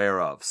not aware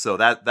of. So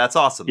that's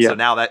awesome. So Yeah.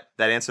 now that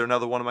answered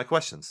another one of my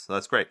questions. So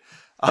that's great.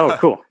 Oh,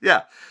 cool.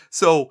 Yeah.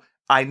 So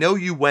I know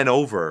you went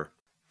over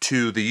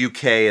to the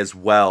UK as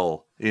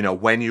well.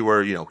 When you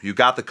were, you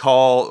got the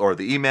call or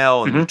the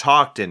email and you Hmm.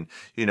 talked and,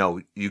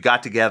 you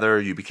got together,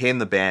 you became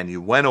the band, you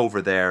went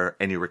over there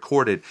and you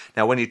recorded.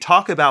 Now, when you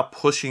talk about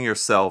pushing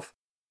yourself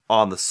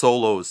on the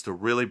solos to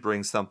really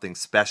bring something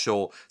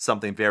special,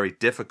 something very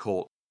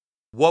difficult,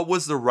 what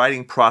was the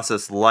writing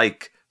process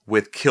like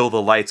with Kill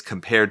the Lights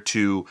compared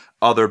to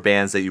other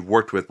bands that you've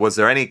worked with? Was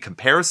there any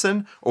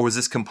comparison or was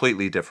this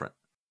completely different?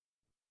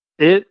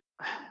 It,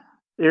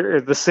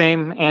 the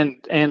same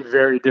and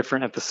very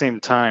different at the same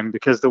time,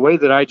 because the way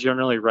that I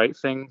generally write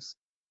things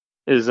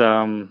is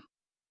I'm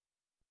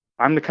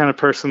the kind of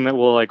person that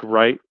will like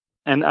write,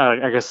 and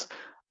I guess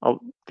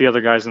the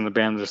other guys in the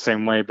band are the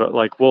same way, but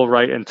like we'll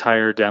write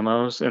entire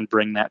demos and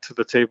bring that to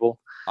the table.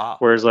 Ah,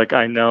 Whereas like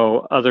I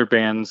know other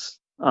bands,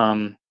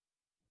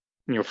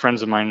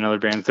 friends of mine in other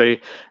bands,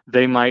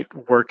 they might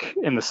work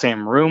in the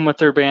same room with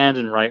their band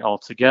and write all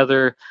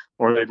together,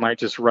 or they might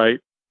just write,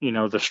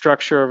 the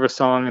structure of a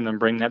song and then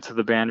bring that to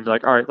the band and be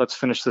like, all right, let's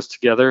finish this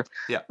together.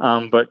 yeah.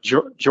 But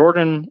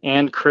Jordan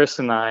and Chris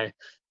and I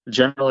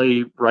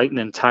generally write an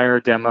entire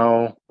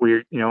demo,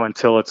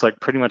 until it's like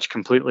pretty much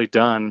completely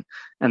done,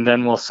 and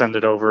then we'll send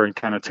it over and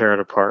kind of tear it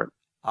apart.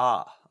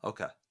 Ah,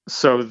 okay.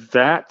 So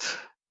that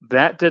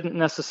didn't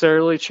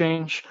necessarily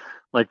change.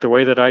 Like the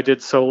way that I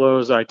did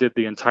solos, I did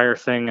the entire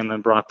thing and then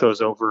brought those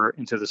over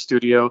into the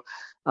studio.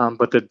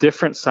 But the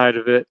different side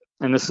of it,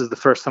 and this is the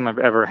first time I've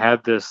ever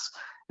had this,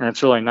 and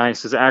it's really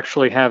nice, is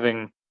actually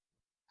having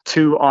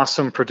two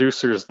awesome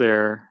producers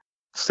there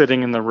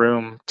sitting in the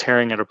room,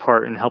 tearing it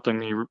apart and helping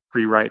me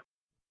rewrite,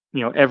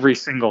 every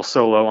single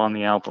solo on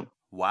the album.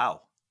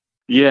 Wow.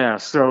 Yeah.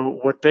 So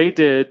what they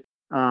did,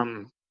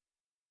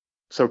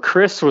 so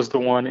Chris was the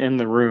one in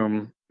the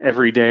room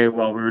every day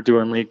while we were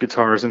doing lead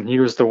guitars, and he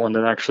was the one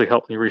that actually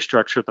helped me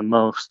restructure the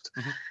most.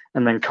 Mhm.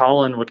 And then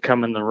Colin would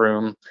come in the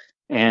room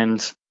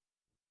and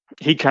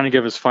he'd kind of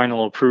give his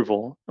final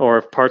approval, or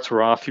if parts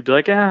were off, he'd be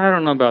like, "Yeah, I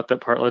don't know about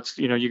that part. Let's,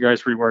 you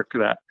guys rework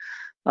that."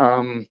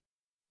 Um,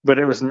 but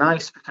it was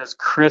nice because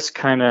Chris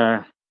kind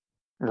of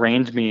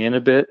reined me in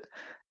a bit.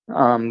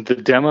 The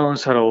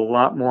demos had a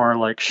lot more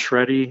like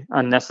shreddy,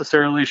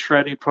 unnecessarily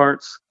shreddy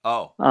parts.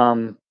 Oh,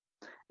 Um,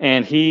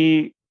 and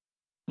he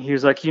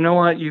was like, "You know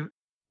what,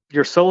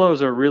 your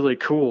solos are really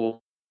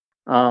cool,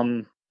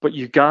 but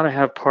you got to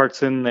have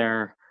parts in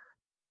there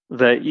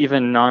that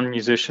even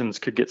non-musicians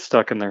could get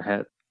stuck in their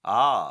head."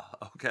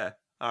 okay.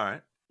 All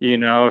right.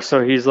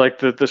 So he's like,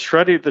 the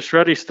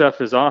shreddy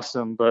stuff is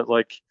awesome, but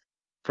like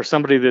for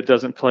somebody that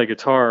doesn't play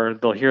guitar,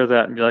 they'll hear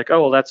that and be like,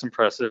 "Oh, well, that's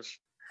impressive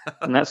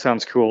and that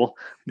sounds cool,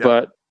 Yeah.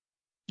 but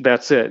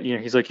that's it."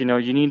 He's like, you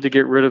need to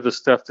get rid of the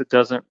stuff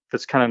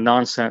that's kind of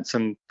nonsense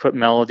and put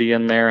melody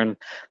in there and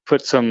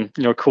put some,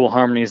 cool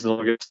harmonies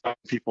that'll get stuck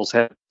in people's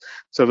head.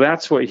 So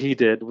that's what he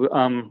did.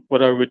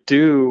 What I would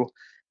do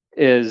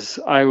is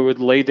I would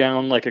lay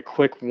down like a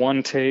quick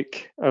one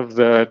take of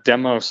the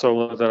demo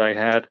solo that I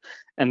had,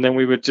 and then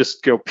we would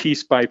just go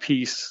piece by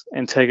piece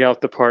and take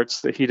out the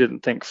parts that he didn't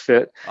think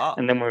fit, Ah,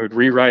 and then we would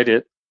rewrite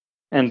it.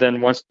 And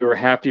then once we were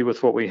happy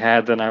with what we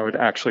had, then I would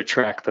actually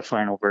track the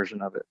final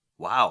version of it.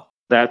 wow.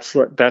 That's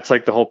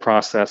like the whole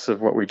process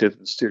of what we did in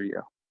the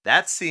studio.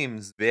 That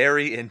seems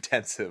very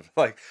intensive.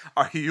 Like,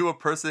 are you a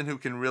person who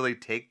can really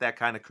take that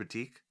kind of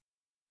critique?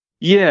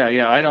 Yeah,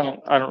 I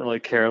don't really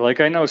care. Like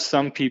I know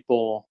some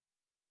people,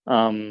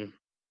 um,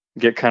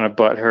 get kind of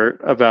butthurt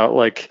about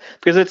like,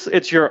 because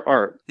it's your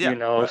art, Yeah,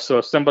 right. So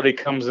if somebody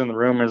comes in the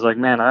room and is like,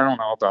 man, I don't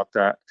know about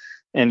that,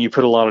 and you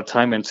put a lot of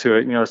time into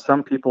it,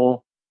 some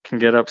people can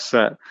get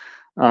upset.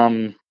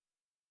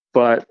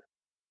 But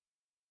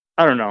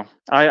I don't know.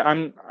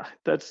 I'm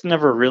That's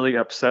never really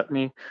upset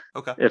me.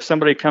 Okay. If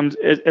somebody comes,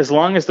 as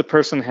long as the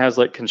person has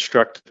like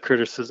constructive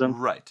criticism,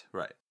 Right,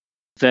 right.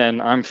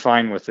 then I'm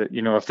fine with it.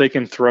 If they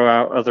can throw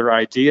out other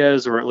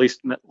ideas or at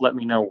least let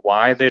me know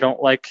why they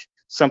don't like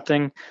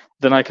something,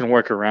 then I can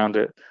work around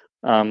it.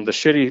 The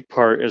shitty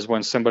part is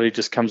when somebody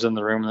just comes in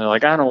the room and they're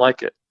like, I don't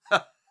like it.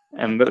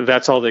 And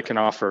that's all they can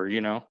offer,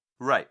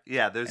 Right.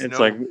 Yeah, there's It's no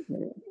like,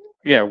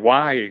 yeah,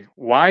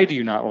 why do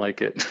you not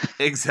like it?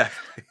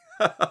 Exactly.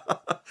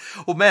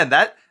 Well, man,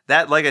 that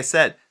like I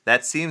said,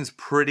 that seems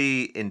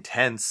pretty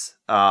intense.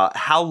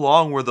 How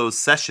long were those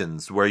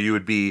sessions where you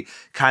would be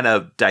kind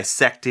of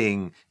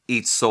dissecting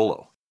each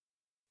solo?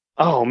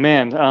 Oh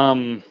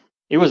man,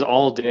 it was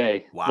all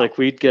day. Wow. Like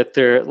we'd get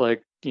there at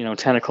like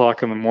 10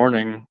 o'clock in the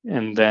morning,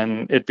 and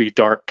then it'd be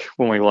dark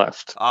when we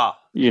left. Ah,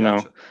 You know,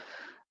 gotcha.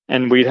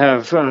 and we'd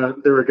have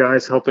there were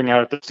guys helping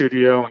out at the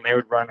studio, and they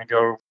would run and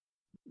go.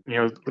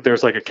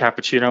 There's like a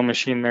cappuccino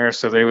machine there,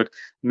 so they would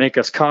make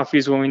us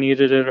coffees when we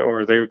needed it,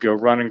 or they would go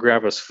run and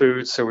grab us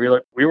food. So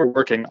we were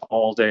working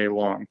all day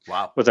long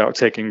Wow. without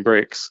taking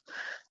breaks.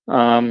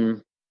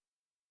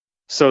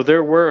 So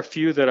there were a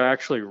few that I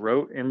actually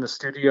wrote in the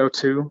studio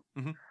too.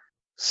 Mm-hmm.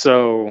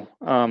 So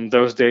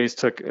those days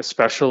took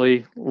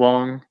especially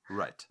long.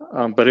 Right.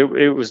 But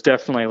it was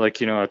definitely like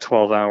a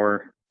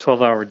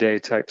 12-hour day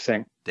type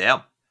thing.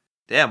 Damn.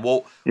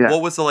 Well, Yeah.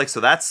 what was it like? So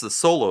that's the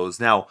solos.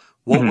 Now,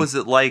 what Mhm. was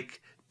it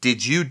like?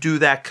 Did you do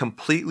that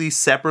completely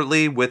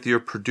separately with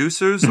your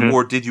producers, Mhm.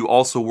 or did you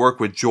also work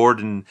with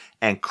Jordan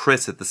and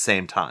Chris at the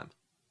same time?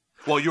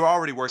 Well, you're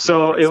already working.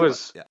 So with Chris, it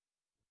was yeah.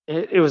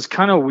 it was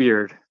kind of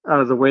weird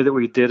the way that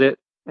we did it,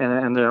 and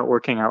it ended up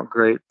working out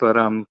great. But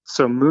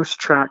so Moose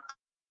tracked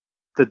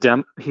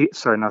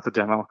not the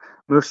demo.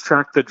 Moose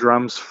tracked the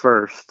drums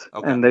first,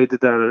 Okay. and they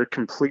did that at a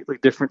completely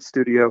different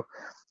studio.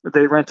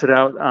 They rented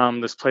out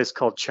this place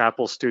called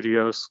Chapel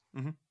Studios,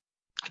 Mhm.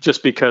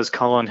 just because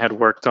Colin had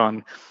worked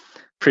on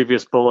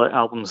previous Bullet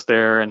albums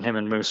there, and him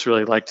and Moose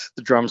really liked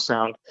the drum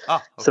sound. Ah,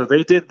 okay. So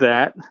they did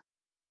that,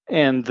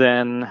 and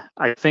then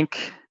I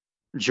think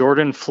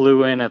Jordan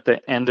flew in at the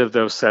end of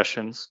those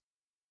sessions,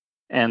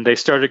 and they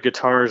started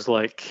guitars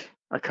like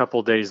a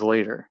couple days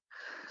later.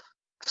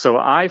 So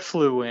I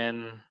flew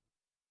in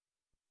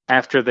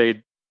after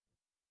they'd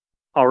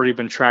already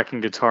been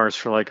tracking guitars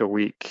for like a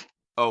week,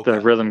 Okay. the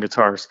rhythm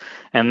guitars.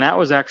 And that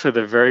was actually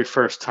the very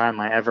first time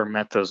I ever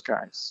met those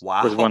guys.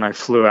 Wow. Was when I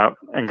flew out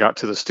and got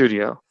to the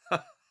studio.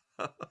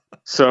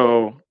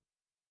 So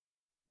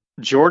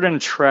Jordan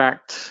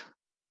tracked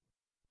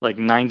like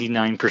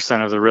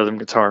 99% of the rhythm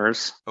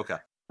guitars. Okay.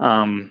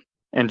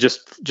 And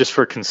just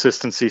for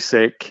consistency's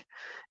sake,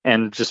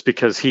 and just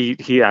because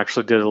he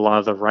actually did a lot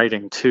of the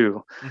writing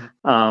too.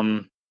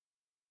 Mm-hmm.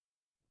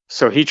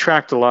 So he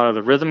tracked a lot of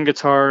the rhythm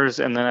guitars,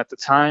 and then at the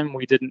time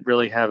we didn't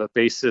really have a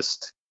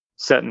bassist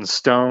set in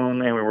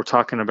stone, and we were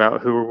talking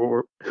about who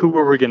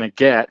were we going to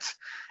get.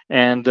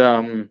 And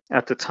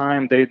at the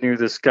time they knew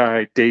this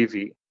guy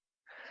Davey,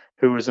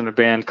 who was in a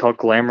band called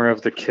Glamour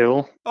of the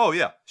Kill. Oh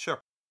yeah,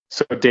 sure.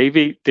 So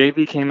Davey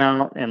came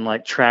out and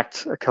like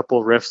tracked a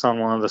couple riffs on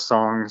one of the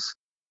songs,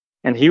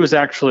 and he was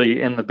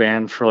actually in the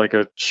band for like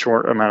a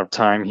short amount of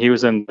time. He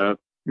was in the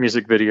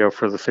music video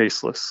for The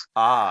Faceless.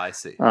 Ah, I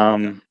see.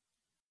 Okay.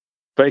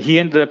 But he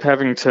ended up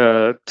having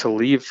to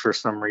leave for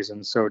some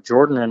reason. So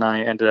Jordan and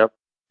I ended up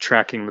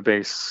tracking the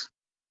bass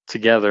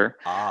together.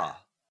 Ah.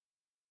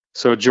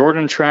 So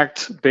Jordan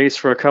tracked bass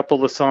for a couple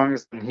of the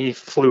songs, and he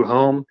flew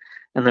home,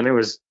 and then it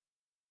was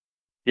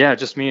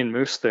just me and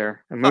Moose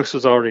there. And Moose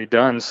was already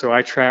done, so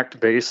I tracked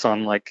bass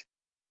on like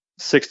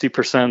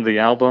 60% of the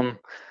album,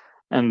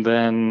 and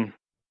then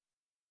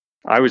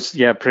I was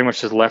pretty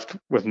much just left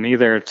with me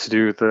there to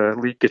do the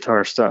lead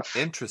guitar stuff.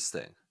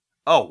 Interesting.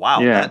 Oh wow.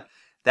 Yeah.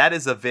 That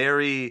is a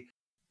very,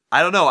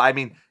 I don't know. I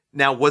mean,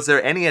 now was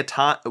there any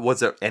time?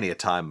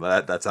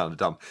 That sounded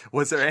dumb.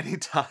 Was there any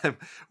time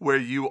where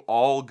you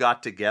all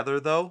got together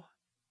though?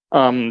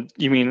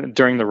 You mean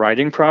during the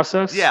writing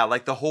process? Yeah,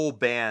 like the whole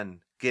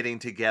band getting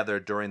together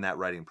during that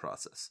writing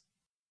process.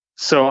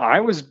 So I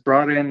was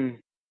brought in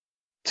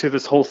to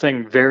this whole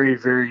thing very,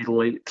 very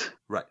late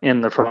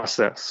in the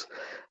process.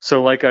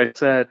 So like I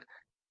said,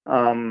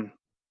 when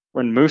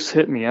Moose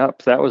hit me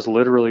up, that was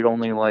literally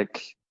only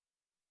like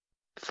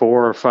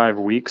 4 or 5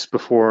 weeks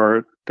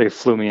before they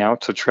flew me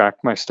out to track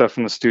my stuff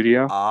in the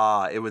studio.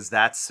 Ah, it was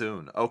that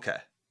soon. Okay.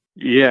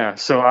 Yeah,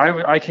 so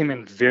I came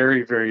in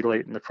very, very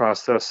late in the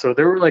process. So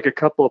there were like a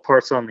couple of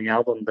parts on the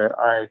album that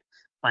I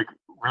like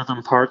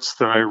rhythm parts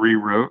that I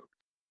rewrote,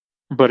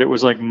 but it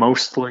was like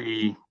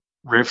mostly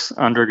riffs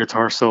under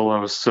guitar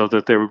solos so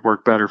that they would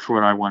work better for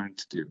what I wanted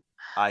to do.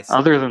 I see.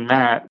 Other than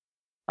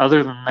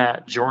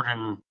that,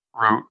 Jordan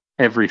wrote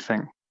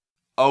everything.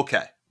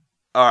 Okay.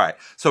 All right.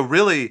 So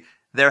really,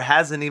 there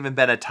hasn't even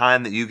been a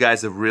time that you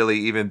guys have really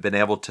even been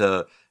able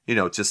to,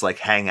 just like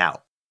hang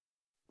out.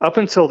 Up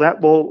until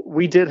that, well,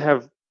 we did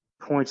have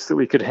points that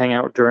we could hang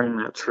out during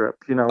that trip.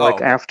 Oh, Like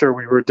okay. after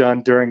we were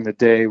done during the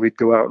day, we'd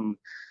go out and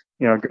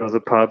go to the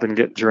pub and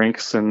get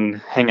drinks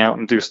and hang out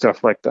and do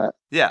stuff like that.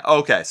 Yeah,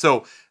 okay.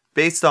 So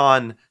based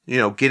on,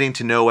 getting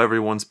to know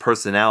everyone's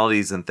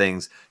personalities and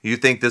things, you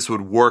think this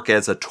would work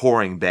as a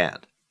touring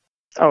band?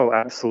 Oh,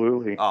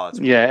 absolutely. Oh, that's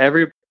cool. Yeah,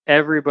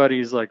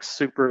 everybody's like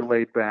super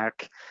laid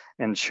back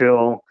and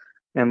chill.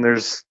 And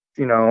there's,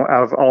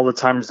 out of all the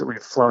times that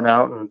we've flown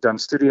out and done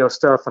studio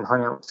stuff and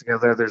hung out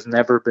together, there's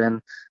never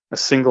been a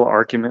single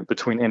argument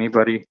between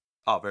anybody.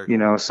 Oh, very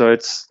cool. So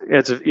it's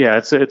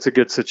a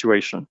good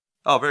situation.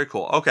 Oh, very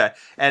cool. Okay.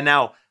 And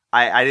now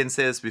I didn't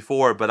say this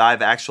before, but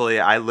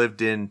I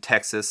lived in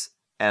Texas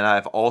and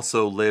I've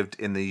also lived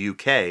in the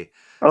UK.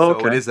 Oh, So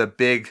okay. it is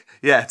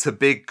it's a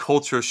big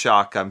culture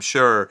shock, I'm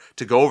sure,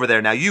 to go over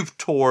there. Now you've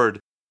toured,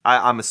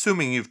 I'm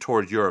assuming you've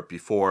toured Europe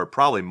before,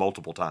 probably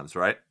multiple times,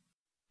 right?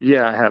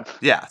 Yeah, I have.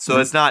 Yeah, so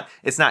it's not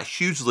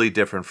hugely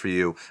different for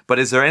you, but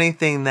is there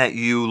anything that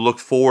you look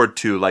forward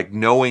to, like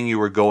knowing you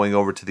were going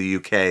over to the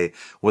UK?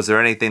 Was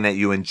there anything that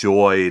you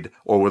enjoyed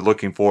or were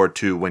looking forward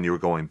to when you were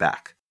going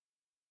back?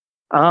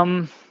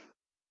 Um,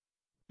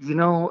 you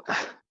know,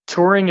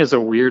 Touring is a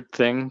weird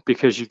thing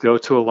because you go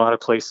to a lot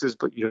of places,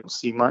 but you don't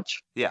see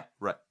much. Yeah,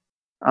 right.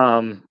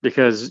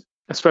 Because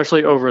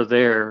especially over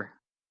there,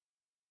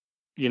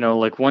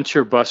 like once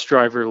your bus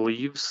driver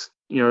leaves,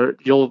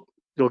 you'll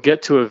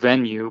get to a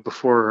venue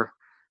before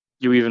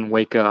you even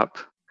wake up.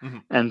 Hmm.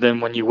 And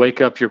then when you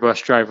wake up, your bus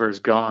driver is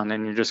gone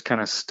and you're just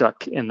kind of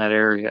stuck in that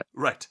area.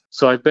 Right.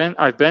 So I've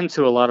been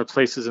to a lot of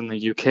places in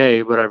the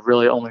UK, but I've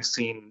really only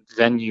seen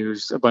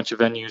a bunch of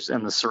venues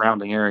in the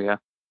surrounding area.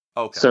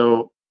 Okay.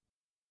 So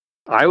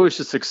I was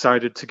just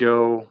excited to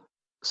go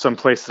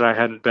someplace that I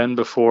hadn't been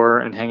before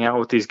and hang out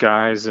with these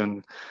guys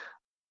and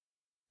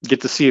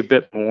get to see a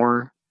bit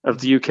more of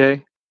the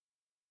UK,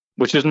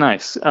 which is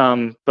nice.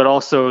 But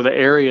also the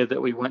area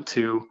that we went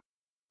to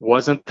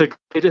wasn't the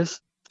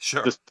greatest.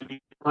 Sure. The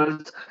city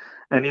was,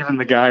 and even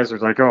the guys were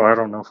like, "Oh, I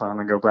don't know if I'm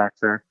gonna go back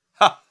there."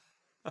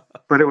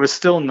 But it was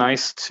still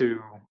nice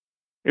to.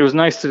 It was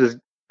nice to just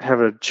have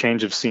a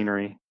change of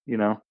scenery,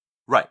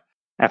 Right.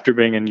 after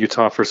being in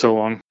Utah for so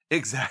long.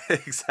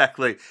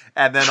 Exactly.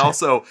 And then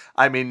also,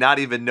 I mean, not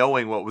even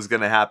knowing what was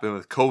going to happen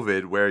with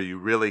COVID, where you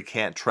really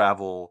can't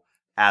travel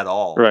at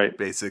all, Right.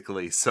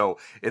 basically. So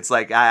it's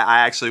like I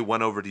actually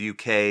went over to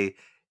UK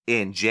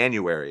in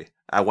January.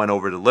 I went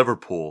over to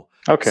Liverpool.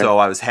 Okay. So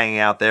I was hanging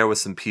out there with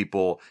some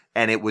people,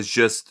 and it was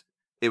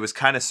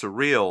kind of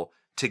surreal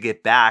to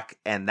get back.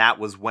 And that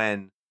was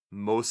when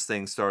most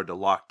things started to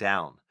lock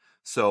down.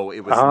 So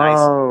it was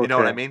nice. You know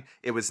what I Okay. mean?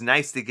 It was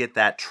nice to get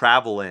that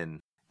travel in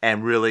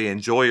and really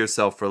enjoy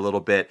yourself for a little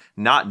bit,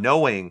 not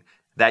knowing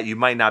that you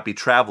might not be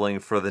traveling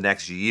for the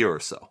next year or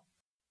so.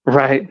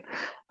 Right.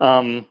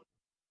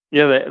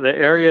 Yeah, the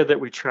area that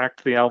we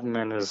tracked the album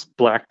in is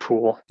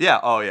Blackpool. Yeah.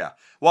 Oh, yeah.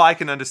 Well, I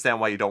can understand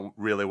why you don't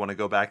really want to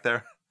go back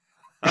there.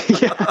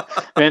 Yeah.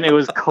 And it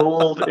was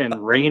cold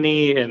and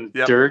rainy and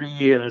Yep.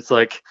 dirty, and it's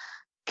like,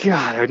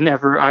 God,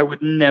 I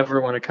would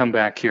never want to come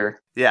back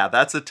here. Yeah,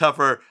 that's a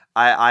tougher.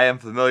 I am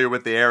familiar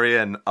with the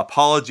area, and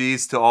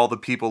apologies to all the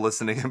people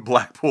listening in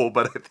Blackpool,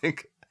 but I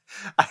think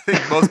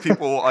most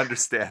people will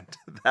understand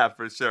that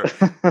for sure.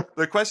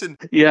 The question,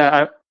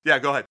 Yeah, yeah,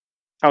 go ahead.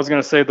 I was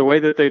gonna say the way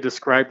that they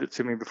described it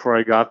to me before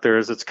I got there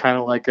is it's kind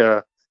of like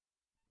a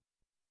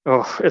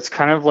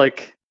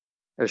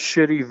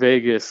shitty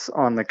Vegas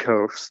on the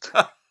coast.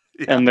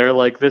 Yeah. And they're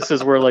like, this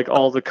is where like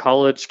all the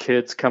college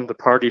kids come to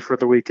party for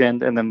the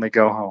weekend and then they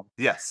go home.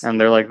 Yes. And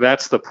they're like,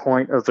 that's the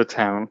point of the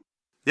town.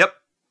 Yep.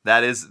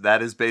 That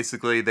is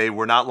basically, they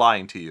were not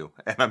lying to you,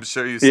 and I'm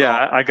sure you saw.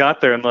 Yeah, I got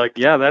there and like,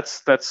 yeah,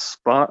 that's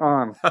spot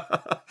on.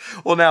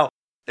 Well, now,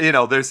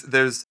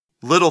 there's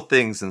little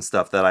things and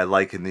stuff that I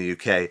like in the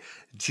UK.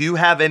 Do you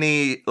have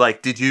any,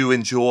 like, did you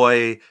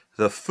enjoy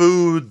the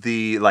food,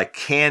 the like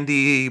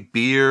candy,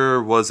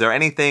 beer? Was there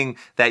anything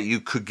that you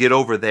could get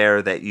over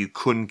there that you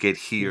couldn't get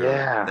here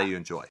that you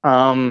enjoy?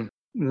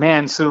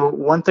 Man, so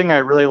one thing I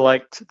really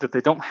liked that they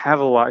don't have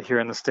a lot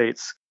here in the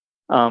States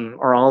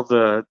are all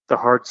the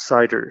hard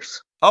ciders.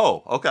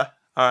 Oh, okay.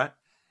 All right.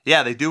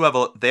 Yeah,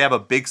 they have a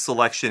big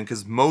selection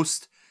because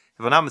most,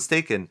 if I'm not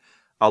mistaken,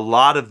 a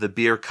lot of the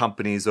beer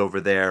companies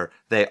over there,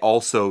 they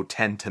also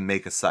tend to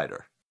make a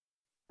cider.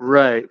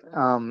 Right.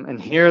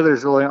 And here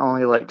there's really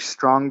only like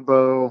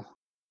Strongbow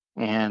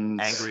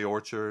and Angry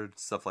Orchard,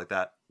 stuff like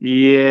that.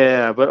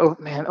 Yeah, but oh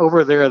man,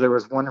 over there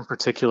was one in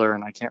particular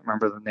and I can't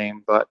remember the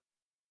name, but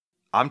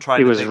I'm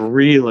trying it to was think.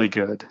 really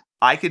good.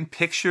 I can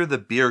picture the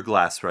beer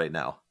glass right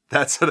now.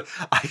 That's what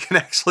I can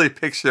actually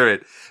picture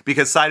it,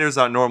 because ciders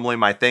aren't normally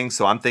my thing.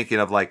 So I'm thinking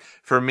of, like,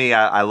 for me,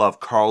 I love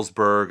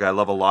Carlsberg. I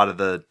love a lot of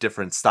the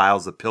different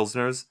styles of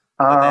Pilsners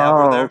that they have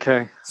over there.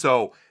 Okay.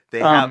 So they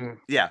have,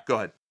 yeah, go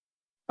ahead.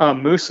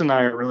 Moose and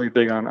I are really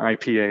big on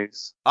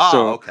IPAs.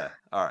 Oh, okay.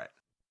 All right.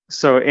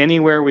 So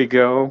anywhere we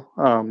go,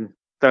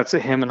 that's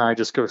him and I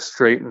just go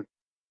straight and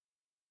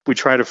we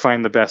try to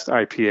find the best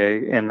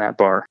IPA in that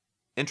bar.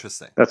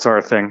 Interesting. That's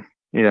our thing.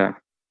 Yeah.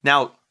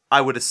 Now, I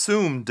would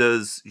assume,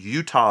 does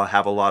Utah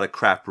have a lot of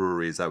craft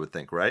breweries, I would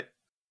think, right?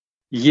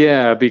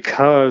 Yeah,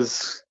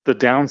 because the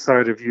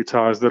downside of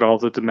Utah is that all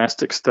the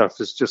domestic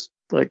stuff is just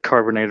like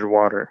carbonated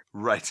water.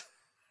 Right.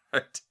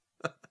 Right.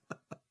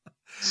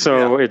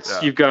 So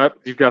it's you've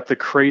got the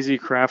crazy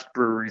craft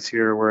breweries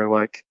here where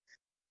like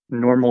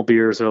normal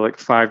beers are like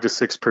 5 to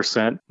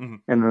 6%, Mm-hmm.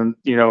 and then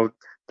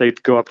they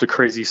go up to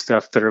crazy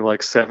stuff that are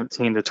like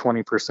 17 to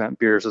 20%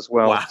 beers as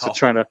well. Wow. So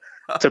trying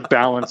to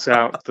balance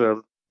out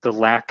the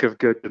lack of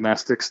good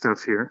domestic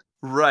stuff here.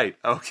 Right.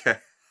 Okay.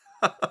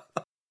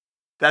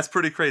 That's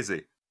pretty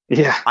crazy.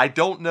 Yeah. I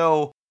don't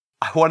know.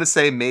 I want to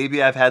say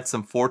maybe I've had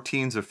some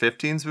 14s or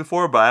 15s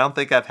before, but I don't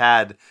think I've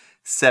had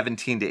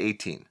 17 to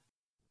 18.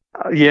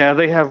 Yeah,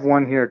 they have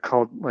one here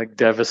called like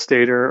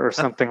Devastator or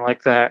something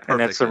like that, and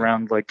Perfect, it's man.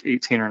 around like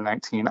 18 or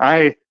 19.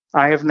 I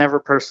have never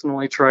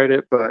personally tried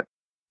it, but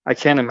I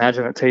can't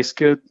imagine it tastes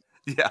good.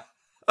 Yeah.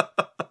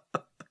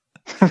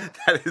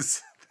 That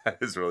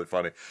is really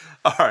funny.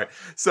 All right.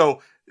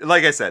 So,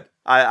 like I said,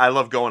 I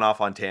love going off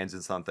on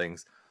tangents on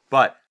things,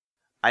 but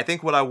I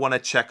think what I want to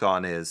check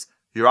on is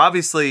you're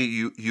obviously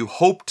you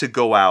hope to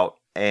go out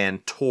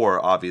and tour,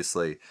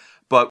 obviously,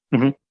 but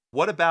Mhm.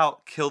 what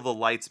about Kill the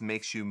Lights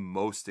makes you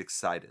most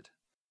excited?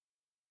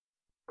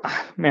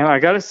 Man, I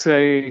gotta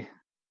say,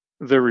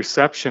 the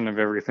reception of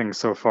everything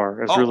so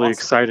far is really Awesome.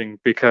 exciting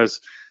because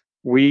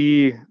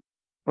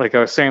like I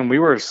was saying, we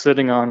were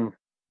sitting on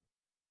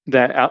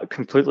that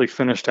completely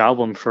finished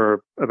album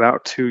for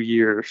about 2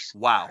 years.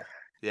 Wow.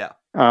 Yeah.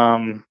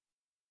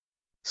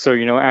 So,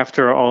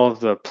 after all of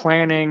the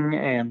planning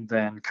and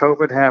then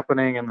COVID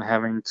happening and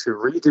having to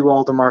redo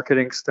all the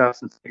marketing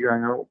stuff and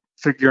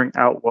figuring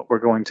out what we're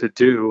going to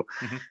do,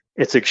 Mm-hmm.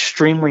 it's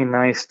extremely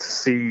nice to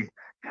see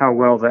how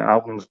well the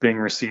album's being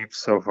received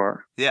so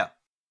far. Yeah.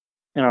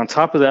 And on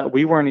top of that,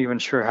 we weren't even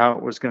sure how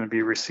it was going to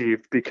be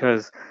received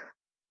because,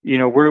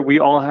 we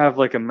all have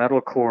like a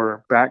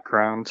metalcore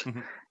background, Mm-hmm.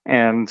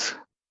 and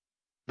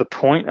the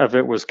point of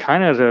it was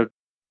kind of to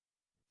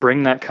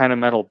bring that kind of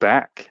metal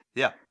back.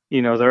 Yeah.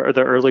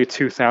 The early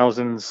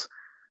 2000s,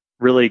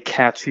 really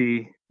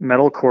catchy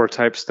metalcore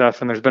type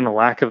stuff, and there's been a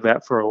lack of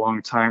that for a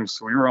long time.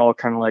 So we were all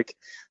kind of like,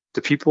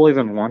 do people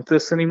even want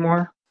this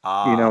anymore?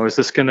 Is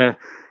this gonna,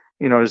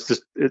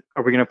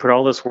 are we gonna put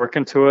all this work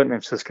into it and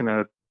it's just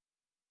gonna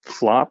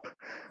flop?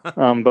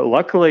 But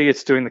luckily,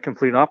 it's doing the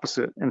complete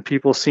opposite, and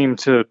people seem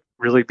to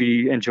really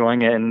be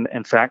enjoying it, and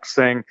in fact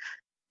saying,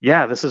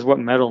 yeah, this is what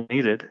metal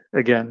needed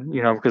again,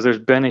 because there's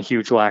been a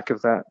huge lack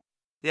of that.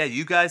 Yeah,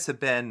 you guys have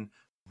been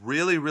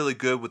really, really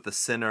good with the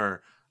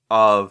center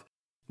of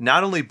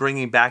not only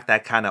bringing back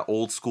that kind of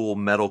old school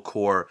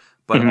metalcore,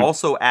 but Mhm.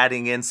 also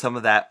adding in some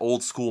of that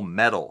old school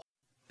metal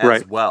as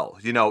Right. well.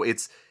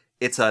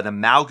 It's an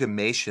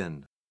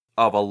amalgamation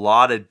of a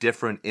lot of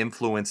different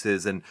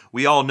influences, and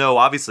we all know,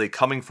 obviously,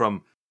 coming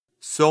from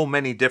so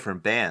many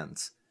different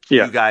bands.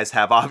 Yeah. You guys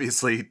have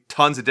obviously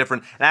tons of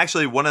different. And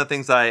actually, one of the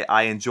things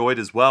I enjoyed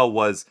as well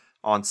was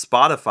on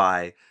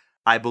Spotify,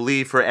 I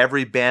believe for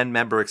every band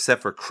member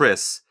except for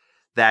Chris,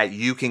 that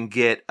you can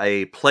get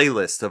a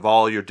playlist of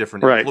all your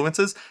different Right.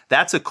 influences.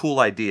 That's a cool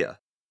idea.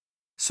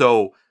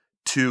 So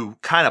to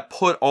kind of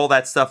put all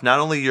that stuff, not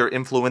only your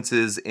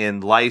influences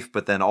in life,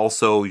 but then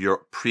also your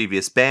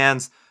previous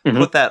bands, Mhm.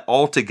 put that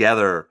all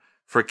together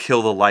for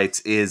Kill the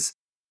Lights is,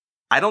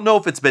 I don't know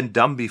if it's been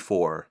done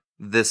before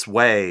this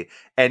way,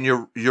 and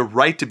you're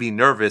right to be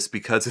nervous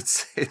because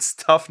it's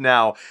tough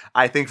now,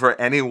 I think, for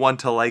anyone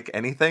to like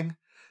anything.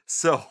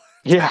 So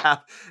Yeah.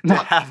 to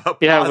have a positive,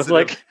 Yeah, with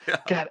like,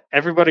 God,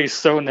 everybody's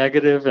so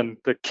negative, and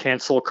the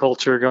cancel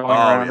culture going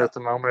around yeah. at the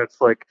moment. It's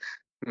like,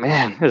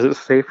 man, is it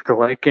safe to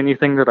like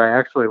anything that I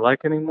actually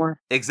like anymore?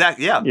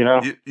 Exactly. Yeah.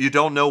 You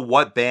don't know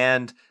what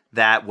band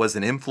that was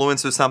an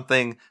influence or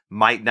something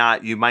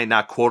you might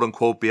not quote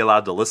unquote be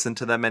allowed to listen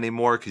to them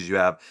anymore because you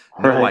have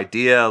no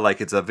idea. Like,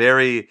 it's a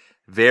very,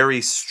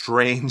 very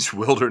strange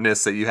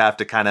wilderness that you have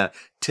to kind of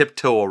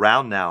tiptoe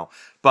around now.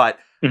 But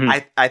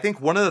I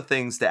think one of the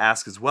things to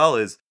ask as well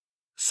is,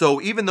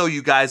 so even though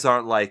you guys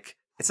aren't like,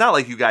 it's not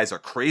like you guys are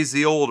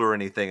crazy old or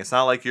anything. It's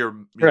not like you're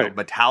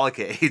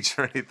Metallica age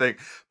or anything.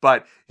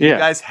 But you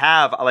guys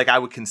have, like, I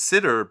would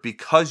consider,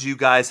 because you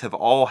guys have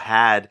all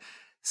had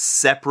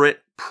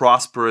separate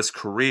prosperous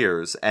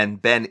careers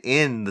and been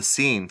in the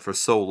scene for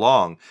so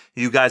long,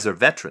 you guys are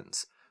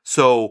veterans.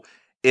 So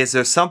is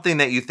there something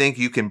that you think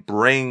you can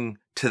bring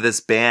to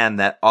this band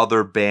that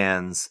other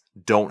bands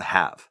don't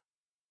have?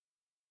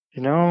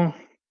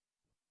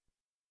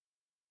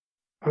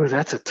 Oh,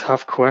 that's a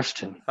tough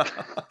question.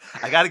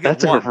 I got to get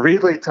that's one. a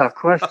really tough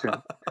question.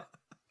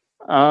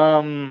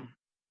 I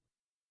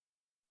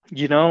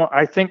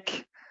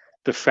think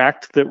the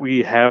fact that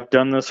we have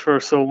done this for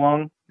so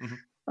long,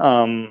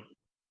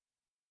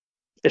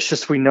 it's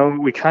just we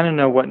kind of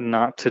know what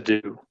not to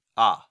do.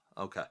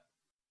 Okay.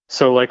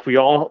 So like we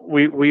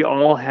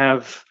all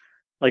have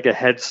like a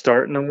head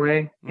start in a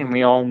way, and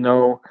we all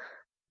know,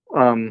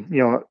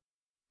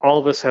 all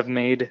of us have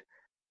made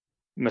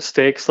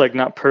mistakes, like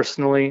not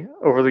personally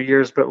over the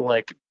years, but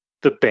like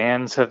the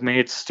bands have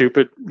made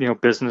stupid,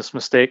 business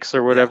mistakes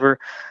or whatever.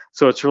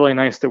 So it's really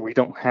nice that we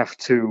don't have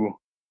to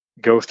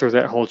go through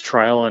that whole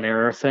trial and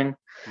error thing.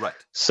 Right.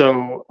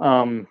 So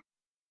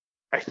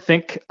I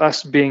think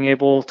us being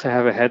able to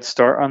have a head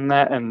start on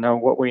that and know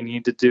what we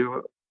need to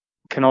do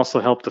can also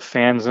help the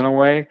fans in a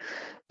way,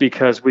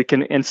 because we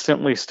can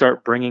instantly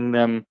start bringing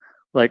them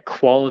like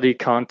quality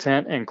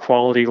content and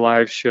quality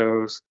live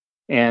shows,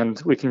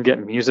 and we can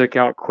get music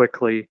out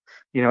quickly.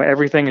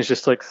 Everything is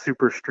just like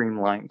super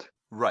streamlined.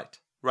 Right.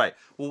 Right.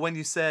 Well, when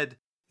you said,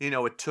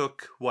 it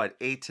took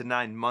 8 to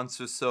 9 months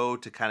or so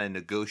to kind of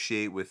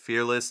negotiate with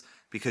Fearless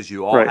because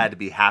you all Right. had to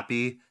be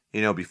happy,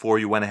 before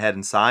you went ahead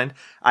and signed.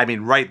 I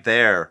mean, right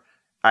there,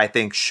 I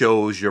think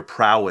shows your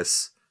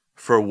prowess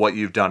for what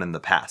you've done in the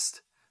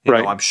past.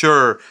 Right. I'm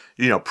sure,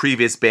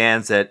 previous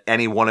bands that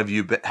any one of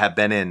you have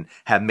been in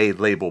have made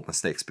label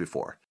mistakes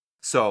before.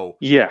 So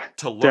yeah,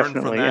 to learn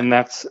definitely. from that. And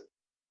that's,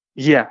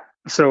 yeah.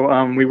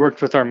 So we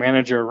worked with our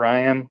manager,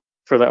 Ryan,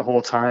 for that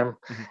whole time,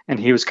 and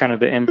he was kind of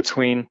the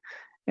in-between.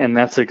 And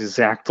that's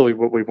exactly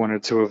what we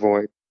wanted to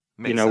avoid.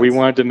 Makes we sense.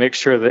 wanted to make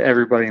sure that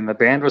everybody in the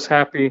band was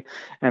happy,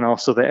 and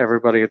also that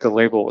everybody at the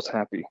label was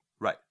happy.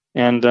 Right.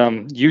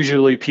 And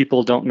usually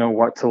people don't know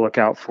what to look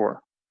out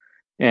for.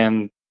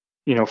 And,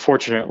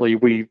 fortunately,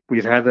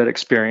 we've had that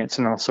experience,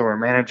 and also our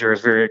manager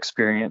is very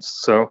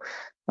experienced. So,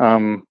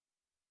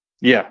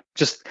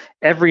 just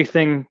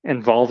everything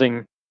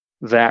involving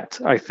that,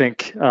 I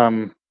think,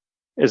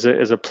 is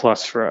a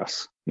plus for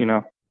us,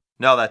 No,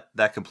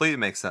 that completely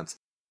makes sense.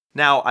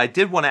 Now, I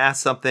did want to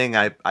ask something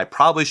I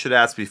probably should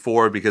ask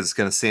before because it's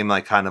going to seem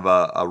like kind of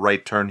a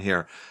right turn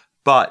here.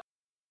 But,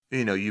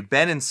 you've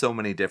been in so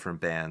many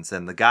different bands,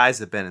 and the guys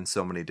have been in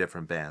so many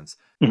different bands.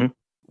 Mm-hmm.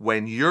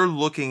 When you're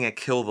looking at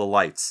Kill the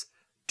Lights,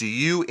 do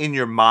you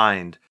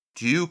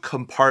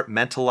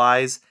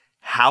compartmentalize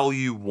how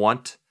you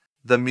want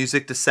the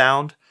music to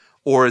sound?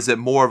 Or is it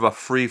more of a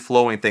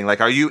free-flowing thing?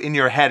 Like, are you in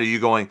your head, are you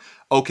going,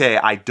 okay,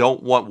 I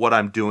don't want what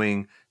I'm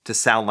doing to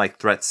sound like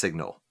Threat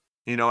Signal?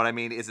 You know what I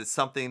mean? Is it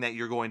something that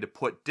you're going to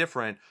put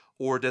different,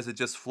 or does it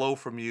just flow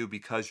from you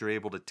because you're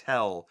able to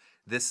tell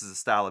this is a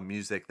style of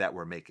music that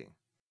we're making?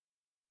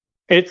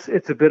 It's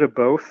a bit of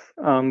both.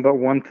 But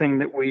one thing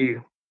that we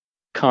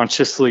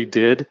consciously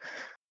did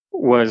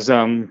was,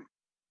 I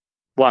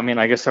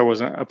guess I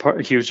wasn't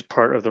a huge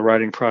part of the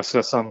writing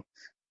process on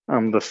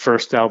the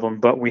first album,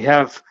 but we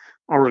have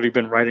already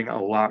been writing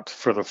a lot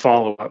for the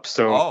follow-up.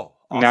 So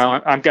awesome.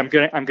 Now I'm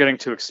getting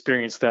to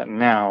experience that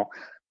now.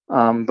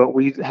 But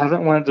we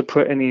haven't wanted to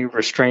put any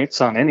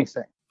restraints on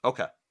anything.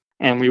 Okay.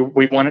 And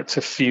we want it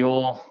to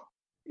feel,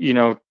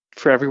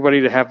 for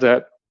everybody to have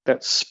that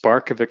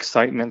spark of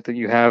excitement that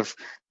you have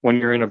when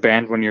you're in a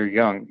band when you're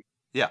young.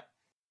 Yeah.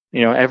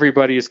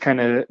 Everybody is kind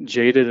of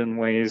jaded in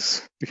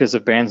ways because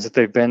of bands that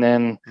they've been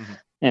in,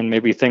 and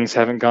maybe things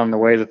haven't gone the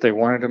way that they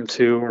wanted them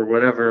to or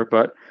whatever.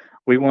 But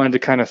we wanted to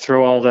kind of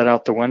throw all that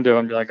out the window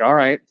and be like, all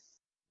right,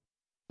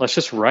 let's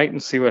just write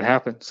and see what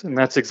happens. And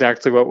that's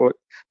exactly what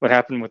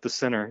happened with The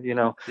Sinner.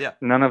 Yeah.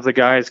 None of the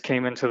guys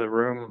came into the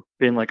room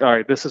being like, all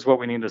right, this is what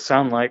we need to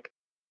sound like.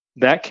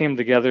 That came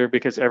together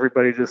because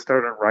everybody just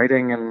started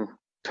writing and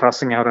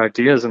tossing out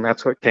ideas, and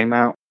that's what came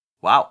out.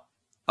 Wow.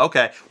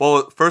 Okay.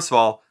 Well, first of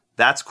all,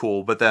 that's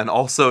cool. But then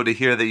also to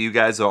hear that you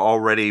guys are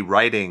already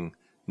writing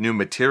new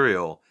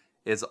material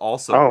is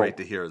also great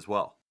to hear as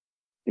well.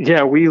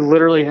 Yeah, we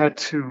literally had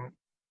to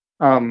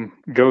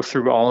go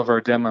through all of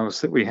our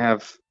demos that we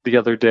have the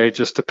other day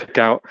just to pick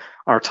out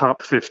our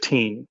top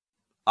 15.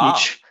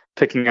 Each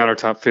picking out our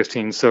top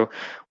 15. So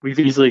we've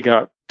easily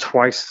got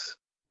twice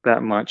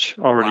that much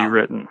already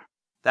written.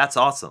 That's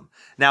awesome.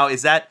 Now,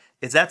 is that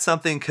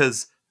something,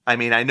 because I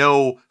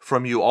know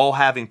from you all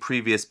having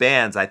previous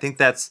bands, I think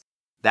that's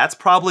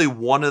probably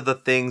one of the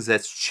things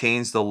that's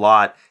changed a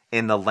lot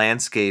in the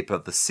landscape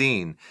of the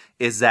scene,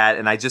 is that,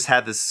 and I just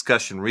had this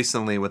discussion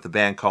recently with a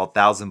band called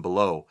 1,000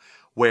 Below,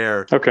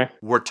 where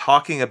we're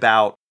talking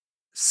about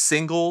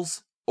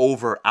singles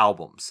over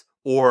albums.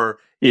 Or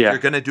if you're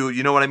going to do,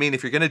 you know what I mean?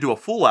 If you're going to do a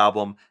full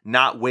album,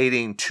 not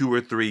waiting 2 or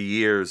 3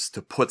 years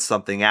to put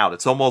something out.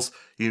 It's almost,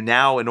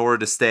 now, in order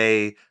to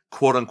stay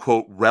quote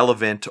unquote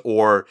relevant,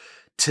 or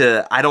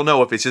to, I don't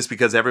know if it's just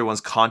because everyone's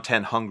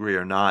content hungry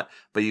or not,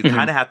 but you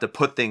kind of have to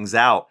put things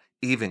out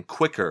even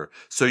quicker.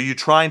 So you're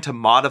trying to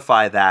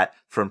modify that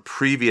from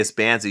previous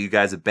bands that you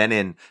guys have been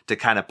in to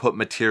kind of put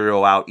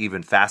material out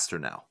even faster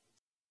now.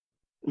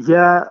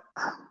 Yeah.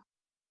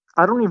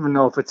 I don't even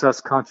know if it's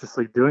us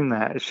consciously doing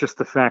that. It's just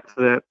the fact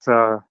that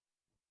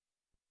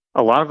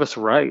a lot of us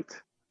write.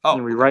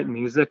 And we write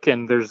music,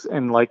 and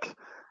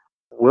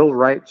we'll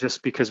write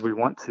just because we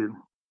want to.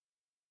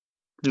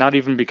 Not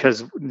even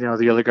because,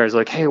 the other guys are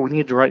like, hey, we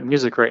need to write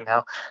music right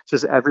now. It's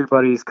just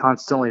everybody's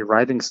constantly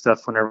writing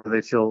stuff whenever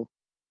they feel,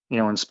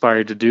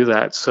 inspired to do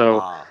that.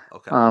 So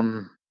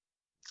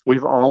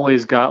we've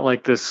always got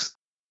like this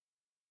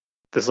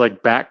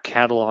like back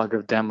catalog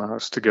of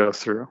demos to go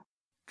through.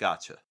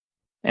 Gotcha.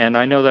 And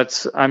I know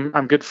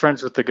I'm good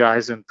friends with the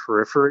guys in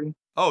Periphery.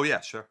 Oh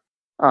yeah, sure.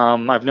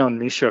 I've known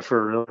Misha for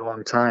a really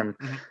long time,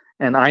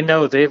 and I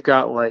know they've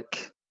got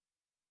like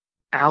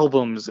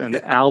albums and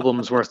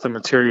albums worth of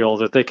material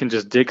that they can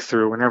just dig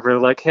through whenever they're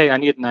like, hey, I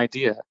need an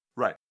idea.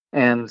 Right.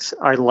 And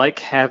I like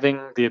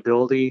having the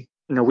ability,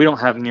 we don't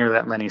have near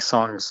that many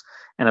songs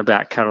in a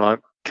back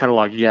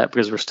catalog yet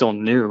because we're still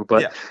new,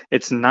 but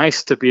it's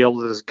nice to be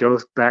able to just go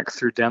back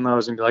through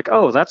demos and be like,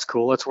 oh, that's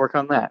cool. Let's work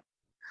on that.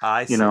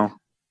 I see.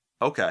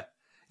 Okay.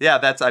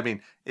 Yeah, I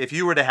mean, if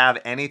you were to have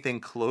anything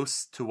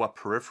close to what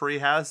Periphery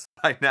has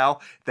right now,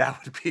 that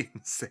would be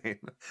insane.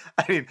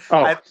 I mean,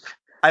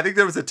 I think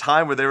there was a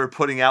time where they were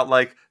putting out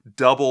like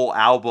double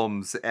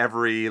albums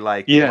every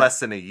less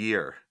than a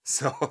year.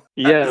 So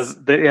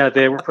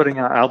they were putting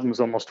out albums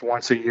almost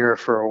once a year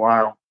for a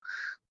while.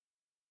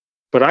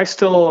 But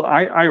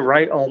I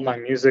write all my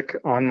music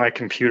on my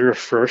computer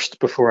first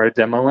before I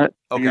demo it.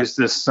 Okay. I use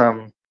this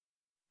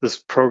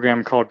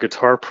program called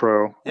Guitar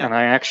Pro, and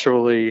I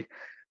actually,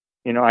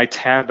 I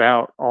tab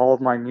out all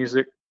of my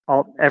music,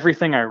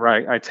 everything I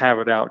write, I tab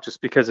it out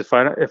just because if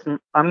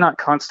I'm not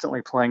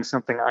constantly playing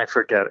something, I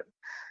forget it.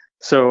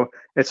 So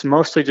it's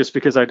mostly just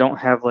because I don't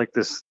have like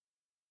this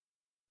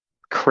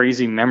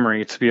crazy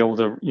memory to be able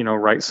to,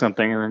 write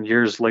something and then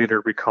years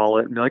later recall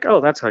it and be like, oh,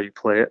 that's how you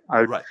play it.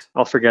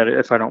 I'll forget it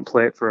if I don't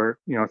play it for,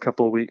 a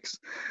couple of weeks.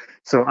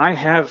 So I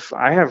have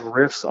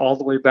riffs all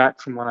the way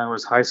back from when I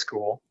was high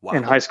school. Wow.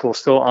 In high school,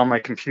 still on my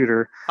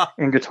computer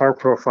in Guitar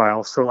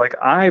Profile. So like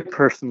I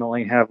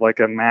personally have like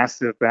a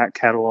massive back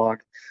catalog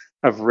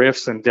of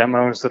riffs and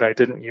demos that I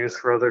didn't use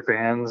for other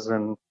bands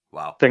and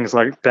things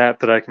like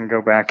that I can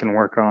go back and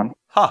work on.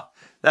 Huh.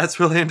 That's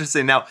really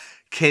interesting. Now,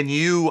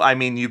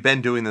 you've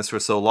been doing this for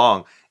so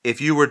long.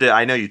 If you were to,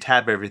 I know you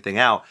tab everything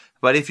out,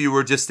 but if you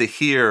were just to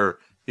hear,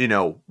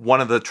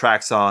 one of the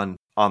tracks on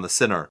the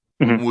Sinner,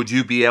 mm-hmm. would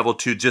you be able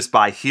to, just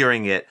by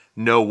hearing it,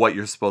 know what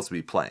you're supposed to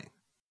be playing?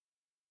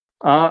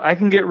 I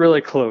can get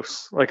really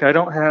close. Like I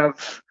don't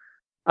have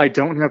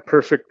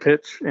perfect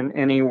pitch in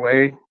any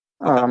way.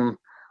 Okay.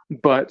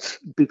 But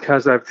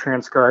because I've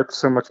transcribed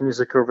so much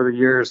music over the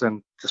years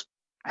and just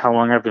how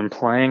long I've been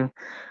playing,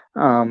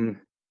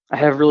 I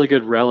have really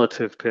good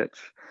relative pitch.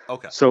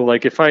 Okay. So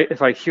like if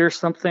I hear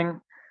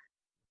something,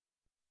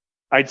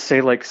 I'd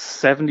say like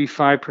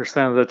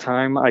 75% of the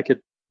time I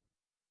could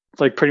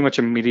like pretty much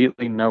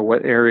immediately know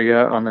what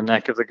area on the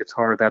neck of the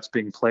guitar that's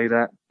being played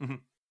at. Mm-hmm.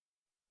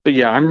 But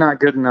yeah, I'm not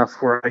good enough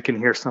where I can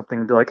hear something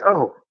and be like,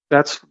 oh,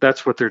 that's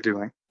what they're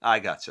doing. I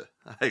gotcha.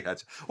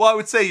 Well, I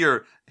would say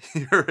you're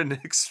an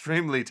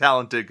extremely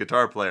talented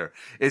guitar player.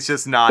 It's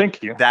just not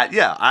Thank you. That.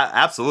 Yeah,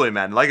 absolutely,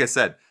 man. Like I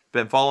said,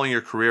 been following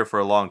your career for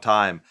a long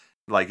time.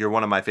 Like you're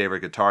one of my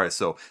favorite guitarists,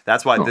 so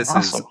that's why this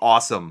is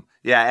awesome.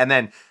 Yeah, and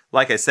then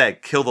like I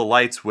said, Kill the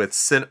Lights with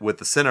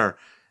the Sinner.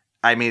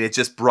 I mean, it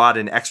just brought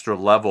an extra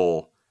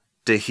level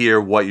to hear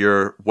what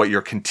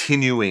you're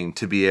continuing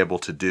to be able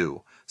to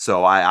do.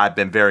 So I've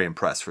been very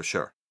impressed for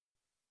sure.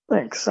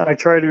 Thanks. I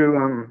try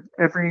to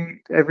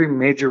every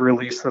major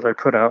release that I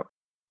put out,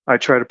 I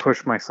try to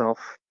push myself.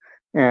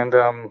 And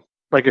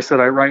like I said,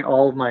 I write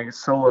all of my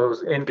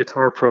solos in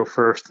Guitar Pro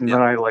first, and then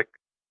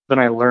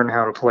I learn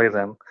how to play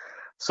them.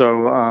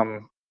 So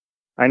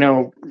I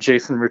know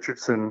Jason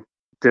Richardson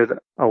did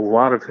a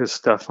lot of his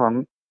stuff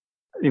on,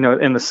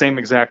 in the same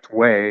exact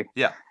way.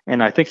 Yeah.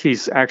 And I think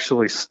he's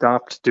actually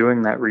stopped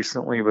doing that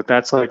recently, but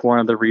that's like one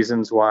of the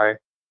reasons why,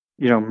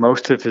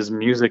 most of his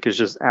music is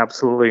just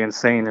absolutely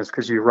insane is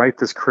because you write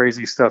this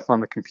crazy stuff on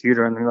the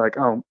computer and you're like,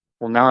 oh,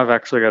 well, now I've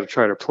actually got to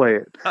try to play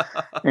it.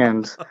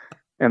 and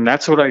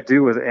that's what I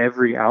do with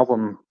every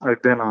album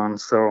I've been on.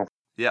 So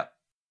yeah.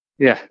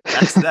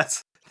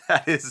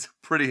 That is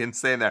pretty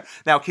insane there.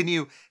 Now, can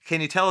you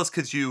tell us,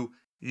 because you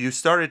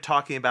started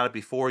talking about it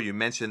before, you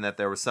mentioned that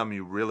there was some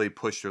you really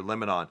pushed your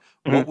limit on.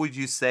 Mm-hmm. What would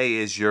you say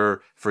is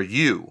for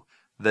you,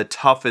 the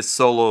toughest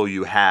solo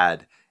you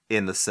had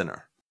in The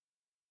Sinner?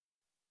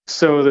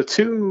 So the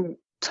two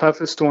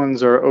toughest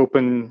ones are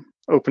Open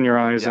Your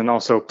Eyes and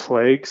also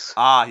Plagues.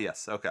 Ah,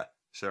 yes. Okay.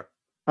 Sure.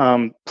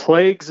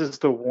 Plagues is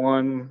the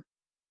one,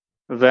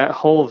 that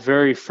whole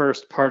very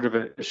first part of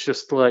it, it's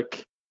just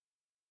like,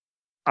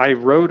 I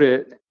wrote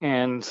it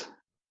and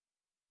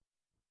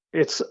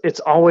it's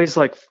always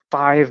like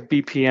 5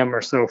 BPM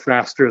or so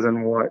faster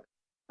than what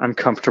I'm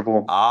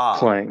comfortable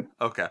playing.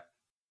 Okay.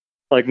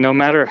 Like no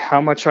matter how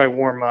much I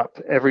warm up,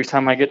 every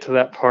time I get to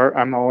that part,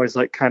 I'm always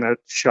like kind of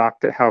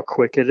shocked at how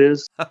quick it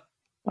is.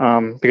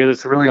 Because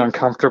it's really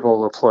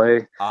uncomfortable to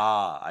play.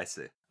 I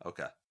see.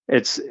 Okay.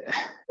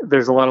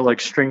 There's a lot of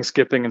like string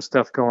skipping and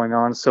stuff going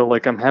on. So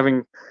like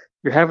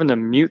you're having to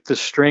mute the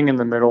string in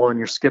the middle and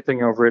you're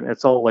skipping over it. And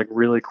it's all like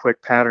really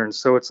quick patterns.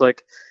 So it's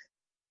like,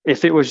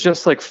 if it was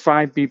just like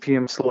 5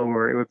 BPM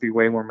slower, it would be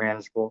way more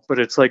manageable. But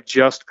it's like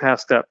just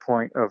past that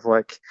point of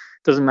like,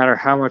 doesn't matter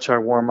how much I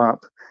warm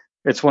up.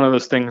 It's one of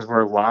those things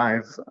where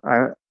live,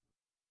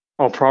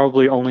 I'll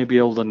probably only be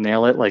able to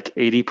nail it like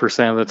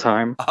 80% of the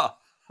time.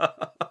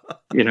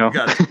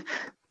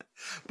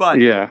 But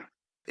yeah,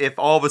 if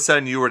all of a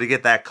sudden you were to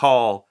get that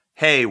call,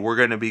 hey, we're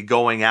going to be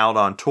going out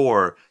on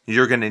tour,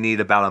 you're going to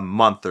need about a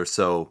month or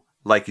so,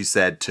 like you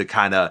said, to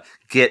kind of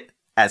get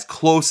as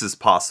close as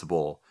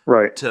possible,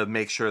 right, to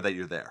make sure that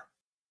you're there.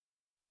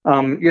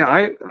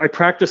 Yeah, I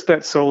practice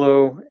that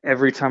solo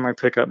every time I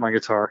pick up my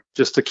guitar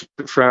just to keep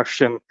it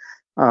fresh and,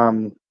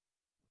 um,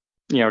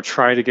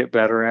 try to get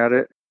better at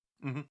it.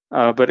 Hmm.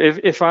 But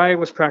if I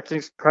was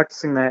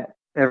practicing that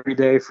every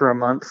day for a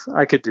month,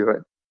 I could do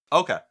it.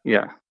 Okay.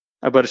 Yeah.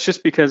 But it's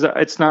just because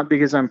it's not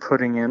because I'm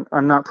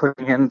not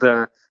putting in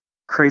the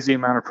crazy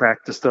amount of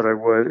practice that I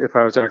would if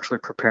I was actually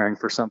preparing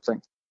for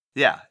something.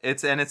 Yeah,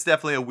 it's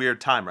definitely a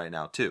weird time right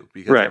now too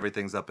because Right.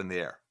 everything's up in the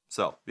air.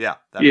 So yeah,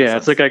 that makes Yeah,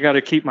 it's like sense. I got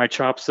to keep my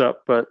chops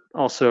up, but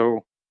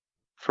also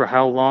for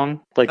how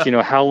long? Like,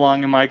 how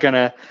long am I going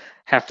to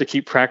have to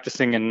keep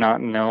practicing and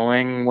not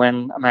knowing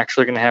when I'm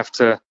actually going to have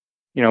to,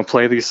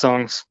 play these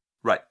songs?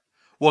 Right.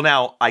 Well,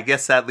 now I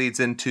guess that leads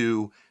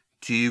into,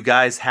 do you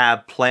guys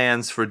have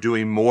plans for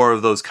doing more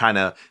of those kind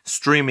of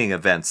streaming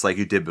events like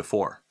you did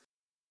before?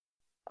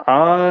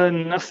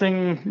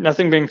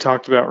 Nothing being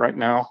talked about right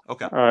now.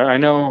 Okay. I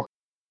know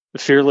the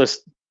Fearless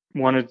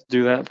wanted to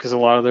do that because a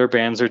lot of their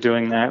bands are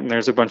doing that, and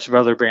there's a bunch of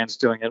other bands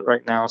doing it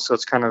right now. So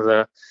it's kind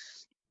of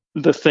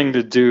the thing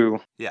to do.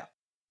 Yeah.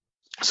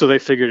 So they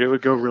figured it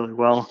would go really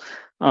well.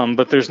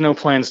 But there's no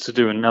plans to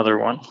do another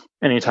one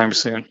anytime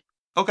soon.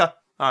 Okay.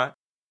 All right.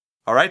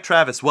 All right,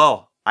 Travis.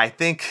 Well, I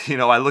think,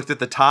 I looked at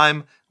the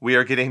time. We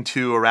are getting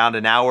to around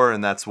an hour,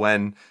 and that's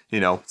when,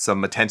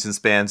 some attention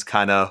spans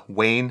kind of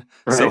wane.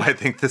 Right. So I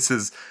think this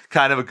is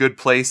kind of a good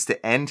place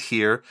to end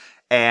here.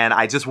 And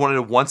I just wanted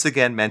to once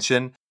again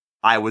mention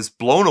I was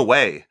blown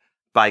away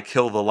by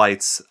Kill the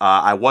Lights.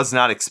 I was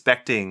not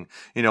expecting,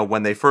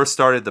 when they first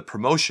started the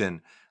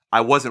promotion,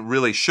 I wasn't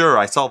really sure.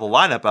 I saw the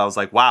lineup. I was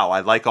like, wow,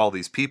 I like all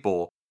these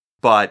people,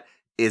 but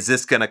is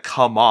this going to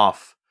come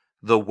off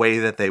the way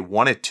that they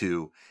want it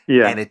to?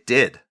 Yeah. And it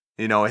did.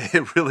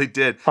 It really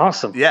did.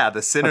 Awesome. Yeah,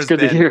 the Sinner's That's good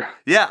been, to hear.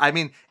 Yeah, I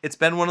mean, it's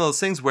been one of those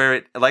things where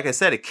it, like I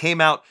said, it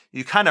came out,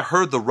 you kind of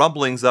heard the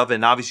rumblings of it,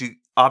 and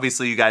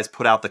obviously you guys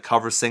put out the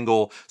cover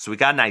single, so we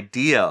got an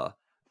idea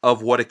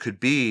of what it could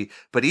be,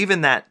 but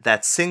even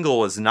that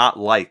single is not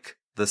like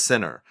The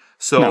Sinner.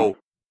 So No.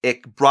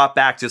 It brought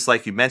back, just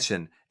like you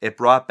mentioned, it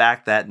brought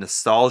back that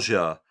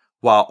nostalgia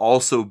while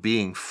also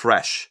being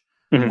fresh.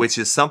 Mhm. Which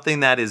is something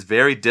that is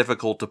very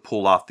difficult to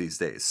pull off these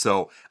days.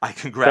 So I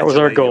congratulate That was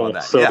our you goal. on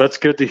that. So Yeah. that's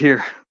good to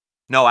hear.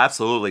 No,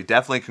 absolutely.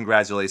 Definitely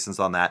congratulations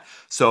on that.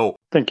 So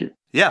Thank you.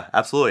 yeah,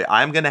 absolutely.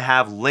 I'm going to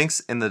have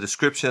links in the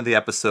description of the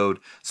episode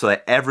so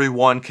that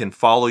everyone can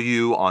follow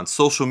you on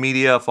social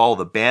media, follow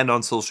the band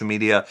on social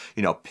media,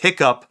 pick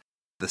up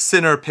The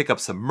Sinner, pick up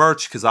some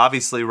merch, because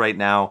obviously right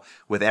now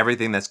with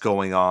everything that's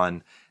going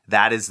on,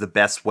 that is the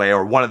best way,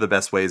 or one of the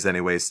best ways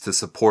anyways, to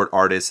support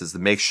artists, is to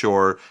make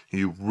sure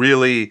you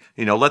really,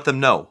 let them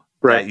know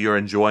Right. that you're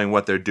enjoying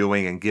what they're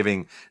doing and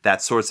giving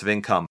that source of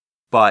income.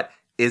 But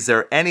is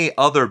there any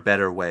other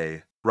better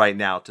way right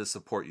now to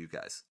support you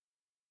guys?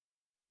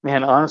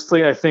 Man,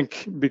 honestly, I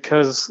think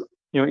because,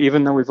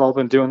 even though we've all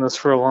been doing this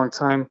for a long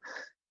time,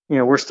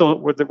 we're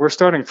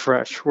starting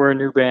fresh. We're a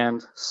new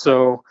band.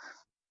 So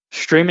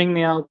streaming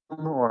the album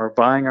or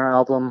buying our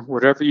album,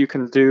 whatever you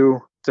can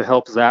do to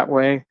help that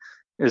way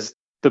is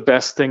the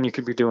best thing you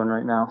could be doing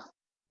right now.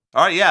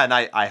 All right, yeah, and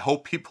I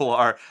hope people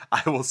are,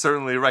 I will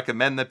certainly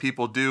recommend that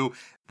people do.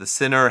 The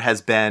Sinner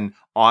has been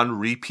on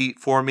repeat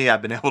for me.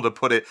 I've been able to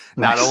put it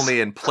not Nice. only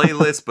in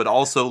playlists, but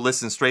also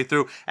listen straight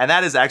through. And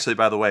that is actually,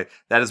 by the way,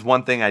 that is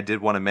one thing I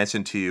did want to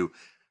mention to you.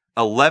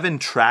 11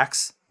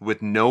 tracks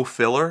with no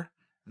filler.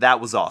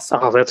 That was awesome.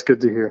 Oh, that's good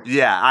to hear.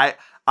 Yeah,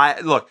 I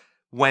look,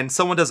 when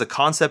someone does a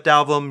concept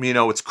album,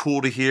 it's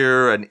cool to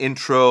hear an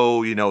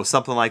intro,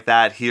 something like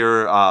that,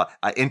 hear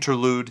an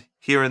interlude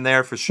here and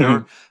there for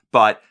sure.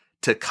 But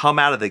to come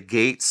out of the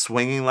gate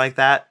swinging like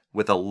that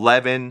with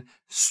 11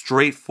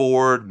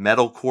 straightforward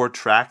metalcore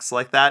tracks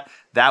like that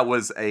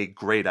was a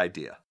great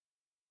idea.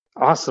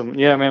 Awesome.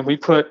 Yeah, man,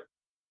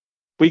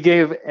 we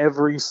gave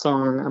every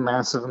song a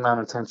massive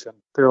amount of attention.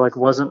 There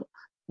wasn't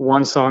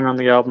one song on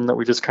the album that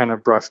we just kind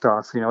of brushed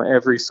off.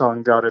 Every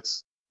song got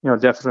its,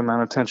 definite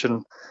amount of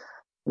attention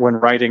when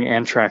writing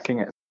and tracking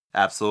it.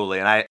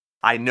 Absolutely. And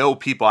I know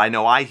people,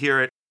 I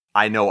hear it.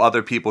 I know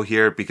other people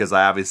hear it because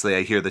I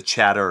hear the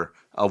chatter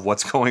of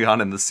what's going on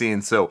in the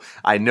scene. So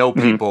I know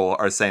people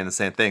are saying the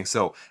same thing.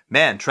 So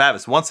man,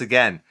 Travis, once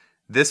again,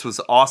 this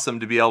was awesome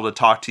to be able to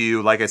talk to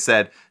you. Like I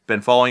said, been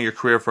following your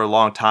career for a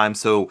long time.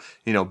 So,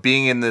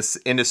 being in this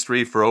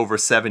industry for over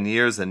 7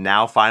 years and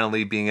now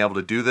finally being able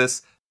to do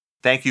this,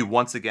 thank you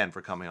once again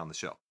for coming on the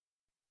show.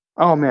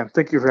 Oh man,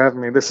 thank you for having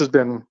me. This has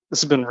been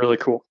really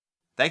cool.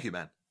 Thank you,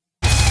 man.